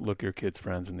hub, don't look your kids'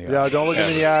 friends in the eyes. No, don't look them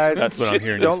in the eyes. That's what I'm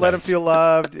hearing. Don't let them feel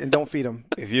loved, and don't feed them.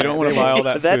 If you don't want to buy all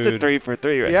that food. That's a 3 for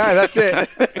 3 right Yeah, that's it.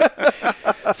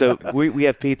 So we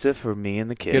have pizza for me and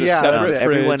the kids. Yeah, that's it.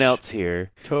 Everyone else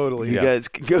here. Totally. You guys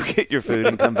can go get your food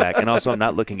and come back. And also, I'm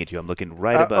not looking at you. I'm looking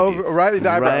right above you. Right in the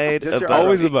eyebrows. Just your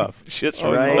always above. Just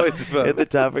always right at the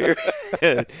top of your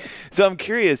head. So I'm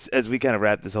curious, as we kind of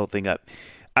wrap this whole thing up,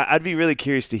 I'd be really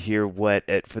curious to hear what,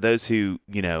 for those who,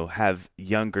 have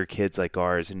younger kids like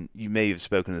ours, and you may have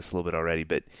spoken this a little bit already,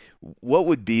 but what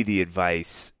would be the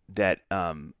advice that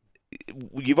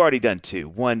you've already done two?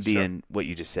 One being what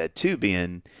you just said, two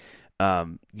being,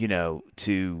 that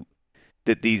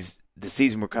the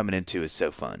season we're coming into is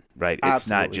so fun, right? Absolutely. It's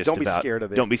not just don't about, be scared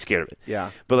of it. Don't be scared of it.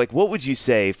 Yeah. But like, what would you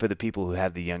say for the people who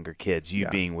have the younger kids, you Yeah.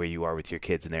 being where you are with your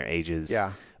kids and their ages?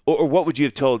 Yeah. Or what would you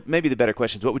have told? Maybe the better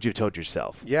question is, what would you have told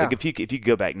yourself? Yeah. Like if you could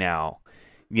go back now,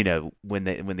 when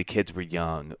the kids were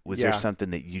young, was there something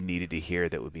that you needed to hear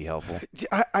that would be helpful?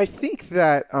 I think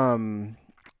that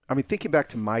thinking back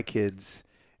to my kids,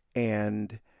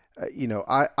 and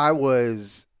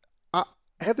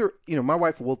Heather, my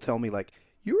wife will tell me like,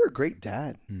 you were a great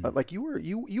dad. Like you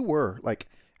were like.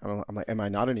 I'm like, am I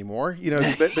not anymore?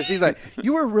 But she's like,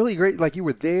 you were really great. Like you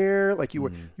were there. Like you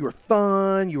were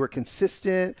fun. You were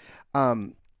consistent.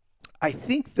 I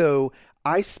think though,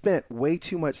 I spent way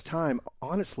too much time,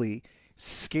 honestly,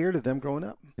 scared of them growing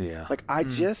up. Yeah. Like I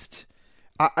just,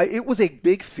 it was a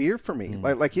big fear for me.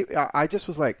 I just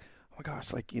was like, oh my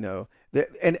gosh, like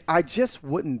and I just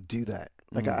wouldn't do that.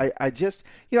 Like I just,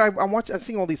 I'm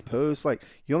seeing all these posts like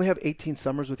you only have 18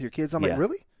 summers with your kids. I'm like,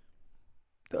 really?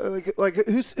 Like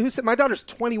who's my daughter's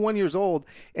 21 years old,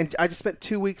 and I just spent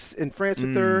 2 weeks in France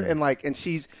with her, and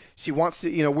she wants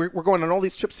to, we're going on all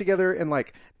these trips together, and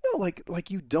like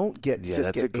you don't get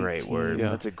that's a great 18, word.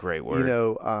 Yeah. That's a great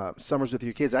word. Summers with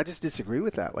your kids. I just disagree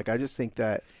with that. Like I just think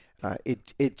that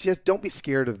it just, don't be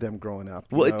scared of them growing up.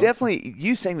 Well, it definitely,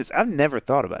 you saying this, I've never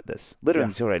thought about this, literally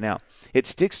until right now. It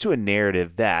sticks to a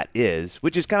narrative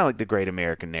which is kind of like the great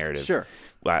American narrative. Sure.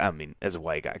 Well, I mean, as a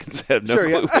white guy, I can say I have no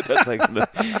clue what that's like.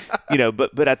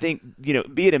 But I think,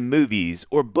 be it in movies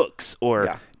or books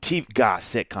or TV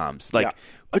sitcoms, like,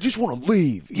 I just want to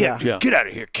leave. Get out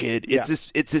of here, kid. It's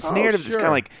this narrative that's kind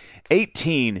of like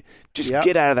 18. Just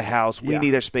get out of the house. We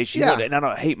need our space. And I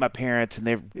don't hate my parents, and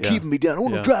they're keeping me down. I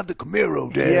want to drive the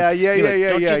Camaro, Dad.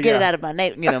 Don't you get it out of my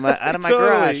out of my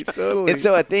garage. Totally. And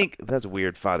so I think that's a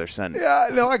weird father-son. Yeah,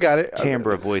 no, I got it.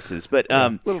 Timbre of voices, but you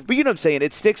know what I'm saying.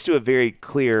 It sticks to a very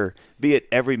clear. Be it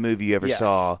every movie you ever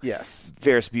saw,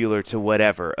 Ferris Bueller to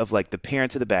whatever, of like the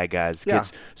parents of the bad guys,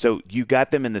 kids. So you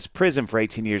got them in this prison for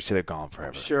 18 years till they're gone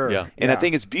forever. Sure. Yeah. And I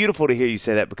think it's beautiful to hear you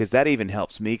say that, because that even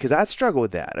helps me, because I struggle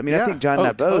with that. I mean, I think John and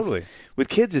I both, with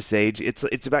kids this age,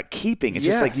 it's about keeping. It's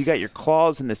just like you got your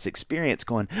claws in this experience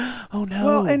going, oh no.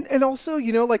 Well, and also,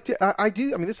 I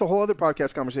do, I mean, this is a whole other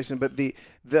podcast conversation, but the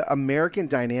American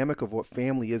dynamic of what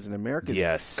family is in America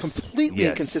is completely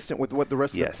inconsistent with what the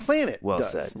rest of the planet does.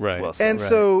 Said. Right. Well said. And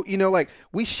so, like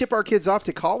we ship our kids off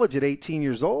to college at 18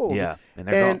 years old. Yeah. And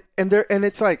they're gone. And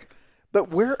it's like, but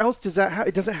where else does that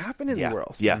it doesn't happen anywhere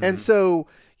else. Yeah. And so,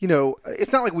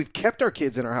 it's not like we've kept our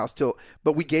kids in our house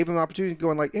but we gave them the opportunity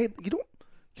going like, hey, you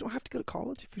don't have to go to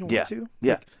college if you don't want to.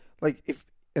 Yeah. Like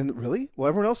really? Well,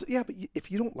 everyone else, but if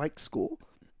you don't like school,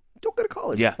 don't go to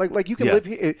college. Yeah. Like you can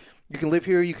live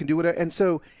here, you can do whatever. And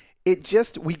so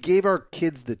we gave our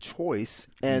kids the choice,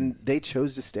 and they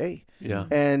chose to stay. Yeah.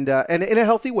 And in a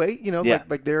healthy way,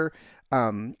 like they're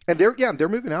they're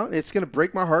moving out, and it's going to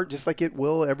break my heart just like it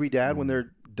will every dad when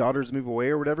their daughters move away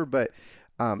or whatever. But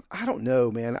I don't know,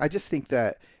 man. I just think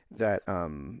that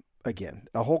again,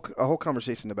 a whole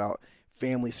conversation about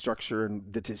family structure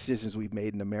and the decisions we've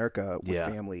made in America with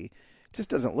family just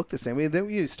doesn't look the same. I mean, then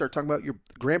you start talking about your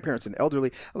grandparents and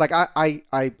elderly. Like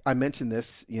I mentioned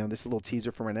this, this is a little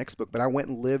teaser for my next book, but I went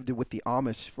and lived with the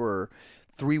Amish for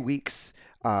 3 weeks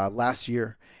last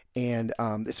year, and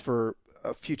it's for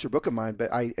a future book of mine.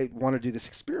 But I want to do this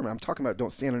experiment. I'm talking about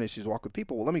don't stand on issues, walk with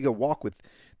people. Well, let me go walk with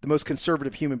the most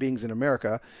conservative human beings in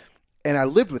America, and I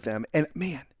lived with them. And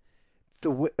man,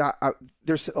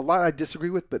 there's a lot I disagree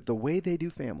with, but the way they do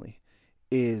family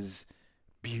is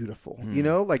beautiful.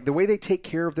 Like the way they take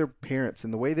care of their parents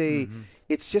and the way they,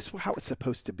 it's just how it's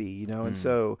supposed to be, And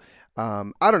so,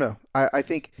 I don't know. I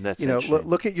think, that's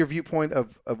look at your viewpoint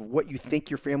of what you think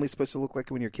your family's supposed to look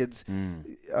like when your kids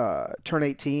turn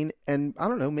 18. And I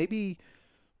don't know, maybe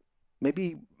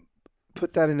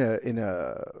put that in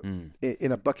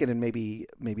a bucket, and maybe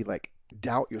like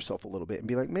doubt yourself a little bit and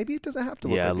be like, maybe it doesn't have to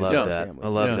look like this. I love that. Family. I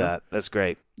love that. That's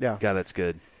great. Yeah. God, that's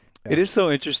good. It is so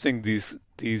interesting, these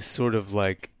sort of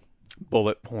like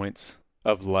bullet points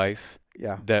of life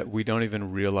that we don't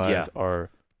even realize are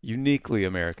uniquely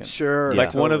American. Sure.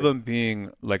 Like one of them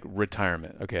being like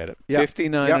retirement. Okay, at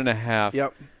 59 and a half,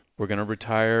 we're going to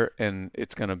retire, and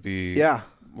it's going to be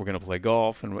we're going to play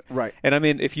golf. And I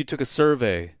mean, if you took a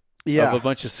survey of a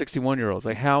bunch of 61-year-olds,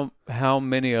 like how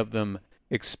many of them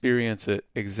experience it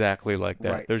exactly like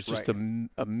that? There's just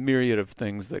a myriad of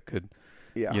things that could,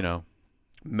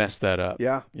 mess that up.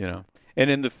 Yeah.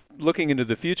 And looking into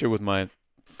the future with my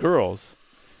girls,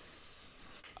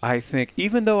 I think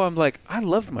even though I'm like, I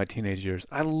loved my teenage years.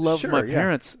 I loved my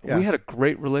parents. Yeah. We had a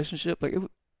great relationship. Like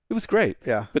it was great.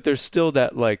 Yeah. But there's still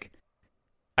that, like,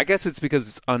 I guess it's because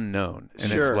it's unknown.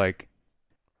 And it's like,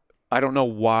 I don't know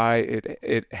why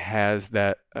it has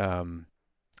that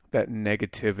that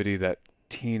negativity, that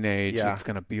teenage, it's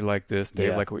going to be like this,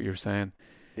 Dave, like what you're saying.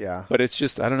 Yeah. But it's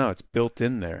just, I don't know, it's built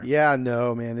in there. Yeah,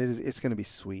 no, man, it's going to be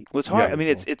sweet. Well, it's hard. I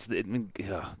mean,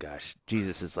 oh gosh,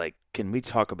 Jesus is like, can we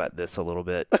talk about this a little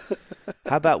bit?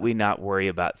 How about we not worry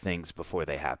about things before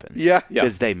they happen? Yeah.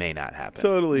 Because they may not happen.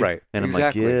 Totally. Right. And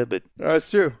exactly. I'm like, yeah, but that's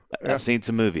true. I've seen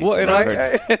some movies. Well, and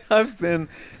I've been,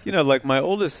 like my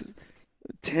oldest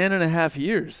 10 and a half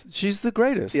years, she's the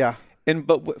greatest. Yeah.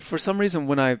 But for some reason,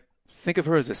 when I think of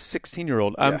her as a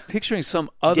 16-year-old, I'm picturing some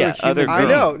other human other girl. I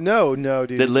know. No,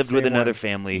 dude. that lived with another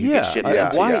family who gets shit.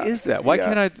 Why is that? Why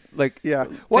can't I, like,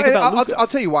 Well, think about I'll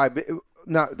tell you why. But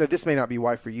not that this may not be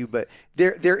why for you, but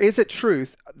there is a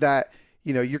truth that,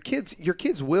 your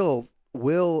kids will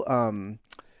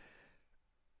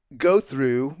go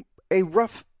through a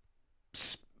rough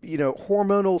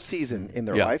hormonal season in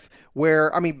their life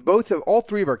where, I mean, all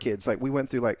three of our kids, like, we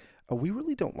went through, like, oh, we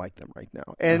really don't like them right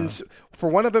now. And for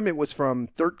one of them, it was from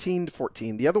 13 to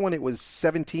 14. The other one, it was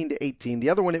 17 to 18. The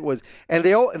other one, it was, and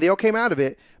they all came out of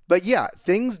it. But yeah,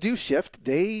 things do shift.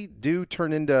 They do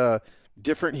turn into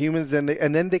different humans, and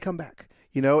then they come back,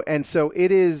 And so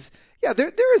it is,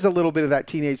 there is a little bit of that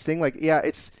teenage thing. Like,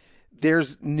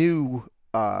 there's new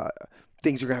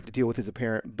things you're gonna have to deal with as a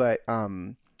parent, but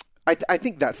I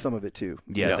think that's some of it too.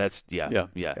 Yeah. And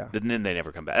then they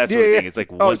never come back. That's the thing. It's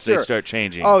like once they start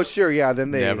changing. Oh, sure, yeah.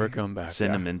 Then they never come back.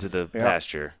 Send them into the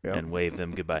pasture and wave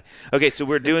them goodbye. Okay, so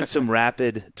we're doing some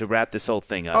to wrap this whole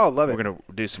thing up. Oh, love it. We're gonna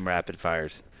do some rapid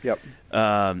fires. Yep.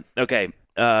 Okay.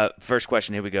 First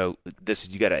question. Here we go.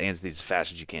 You got to answer these as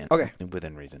fast as you can. Okay.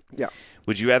 Within reason. Yeah.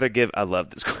 Would you rather give? I love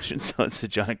this question. So it's a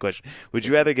giant question. Would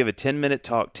you rather give a 10-minute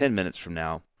talk 10 minutes from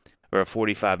now, or a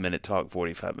 45-minute talk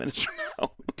 45 minutes from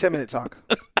now? 10-minute talk.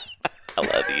 I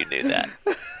love that you knew that.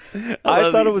 I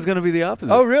thought it was going to be the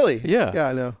opposite. Oh, really? Yeah. Yeah,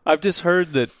 I know. I've just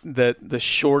heard that the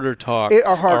shorter talks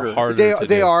are harder.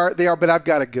 They are, but I've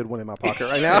got a good one in my pocket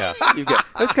right now.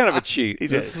 That's kind of a cheat.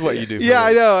 This is what you do.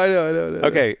 I know.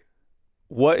 Okay.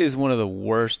 What is one of the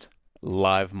worst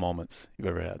live moments you've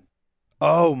ever had?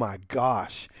 Oh my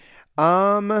gosh.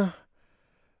 Probably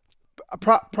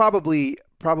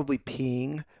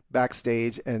peeing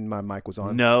backstage and my mic was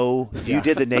on. No, you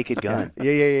did the Naked Gun.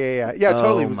 Yeah,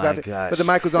 totally. Oh, it was my gosh. But the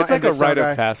mic was on. It's like a rite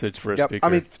of passage for a speaker. I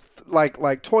mean,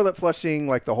 like toilet flushing,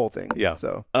 like the whole thing. Yeah.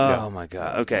 So. Oh my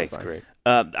God. Okay, that's great.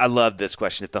 I love this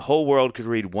question. If the whole world could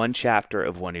read one chapter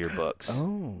of one of your books,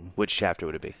 Oh. which chapter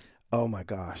would it be? Oh my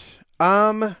gosh.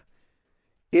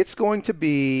 It's going to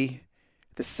be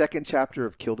the second chapter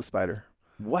of Kill the Spider.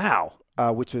 Wow.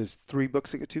 Which was 3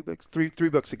 books ago, 2 books, 3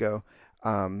 books ago,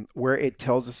 where it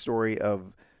tells a story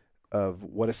of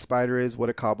what a spider is, what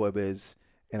a cobweb is,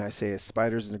 and I say a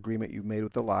spider is an agreement you've made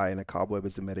with the lie, and a cobweb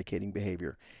is a medicating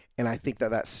behavior. And I think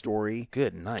that story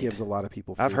gives a lot of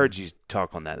people freedom. I've heard you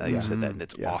talk on that. You said that, and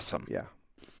it's awesome. Yeah.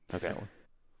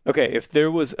 Okay, if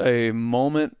there was a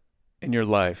moment in your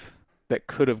life that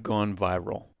could have gone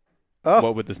viral,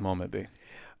 what would this moment be?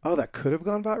 Oh, that could have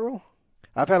gone viral?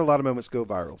 I've had a lot of moments go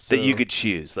viral. So that you could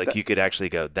choose. Like you could actually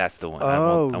go, that's the one.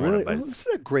 Really? This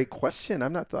is a great question.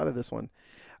 I've not thought of this one.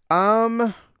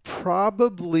 Probably.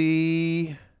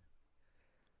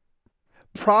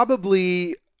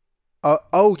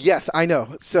 Oh, yes, I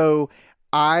know. So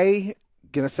I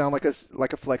going to sound like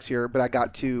a flex here, but I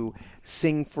got to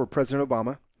sing for President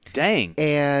Obama. Dang.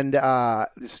 And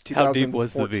this is 2014. How deep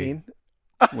was the V?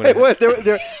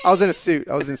 I was in a suit.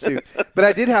 But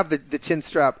I did have the chin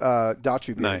strap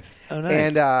Daughtry beard. Nice. Oh,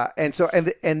 nice.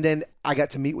 And then I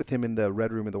got to meet with him in the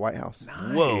Red Room in the White House.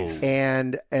 Nice. Whoa.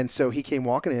 And so he came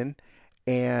walking in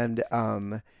and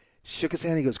shook his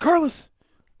hand. He goes, "Carlos,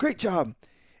 great job."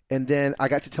 And then I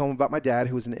got to tell him about my dad,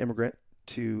 who was an immigrant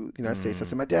to the United States. I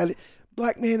said, "My dad,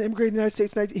 black man, immigrated to the United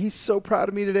States. He's so proud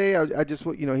of me today." I just,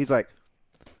 he's like,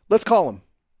 "Let's call him."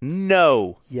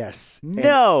 No. Yes.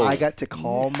 No. And I got to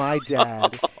call my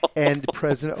dad, and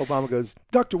President Obama goes,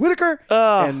 "Dr. Whittaker,"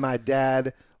 and my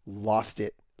dad lost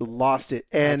it. And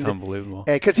that's unbelievable.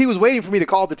 Because he was waiting for me to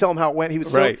call to tell him how it went. He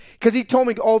was because he told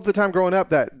me all the time growing up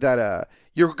that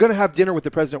you're going to have dinner with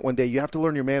the president one day. You have to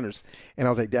learn your manners. And I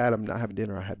was like, Dad, I'm not having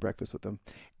dinner. I had breakfast with him.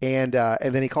 And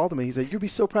then he called him and he said, you'll be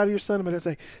so proud of your son. And I was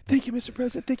like, thank you, Mr.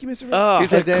 President. Thank you, Mr. President. Oh,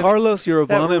 he's like, Carlos, your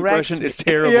Obama impression is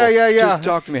terrible. Yeah. Just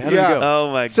talk to me. How did it go?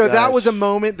 Oh, my God. So that was a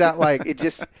moment that, like, it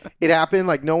happened.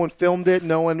 Like, no one filmed it.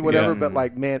 No one, whatever. But,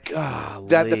 like, man,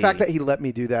 the fact that he let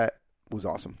me do that was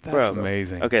awesome. That's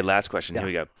amazing. Okay, last question. Here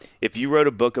we go. If you wrote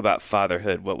a book about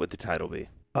fatherhood, what would the title be?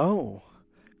 Oh,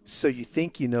 so you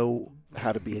think you know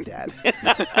how to be a dad?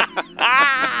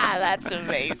 That's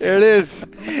amazing. There it is.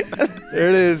 There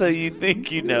it is. So you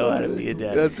think you know how to be a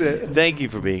dad? That's it. Thank you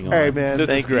for being on. All right, man. This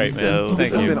is great, man.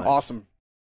 This has been awesome.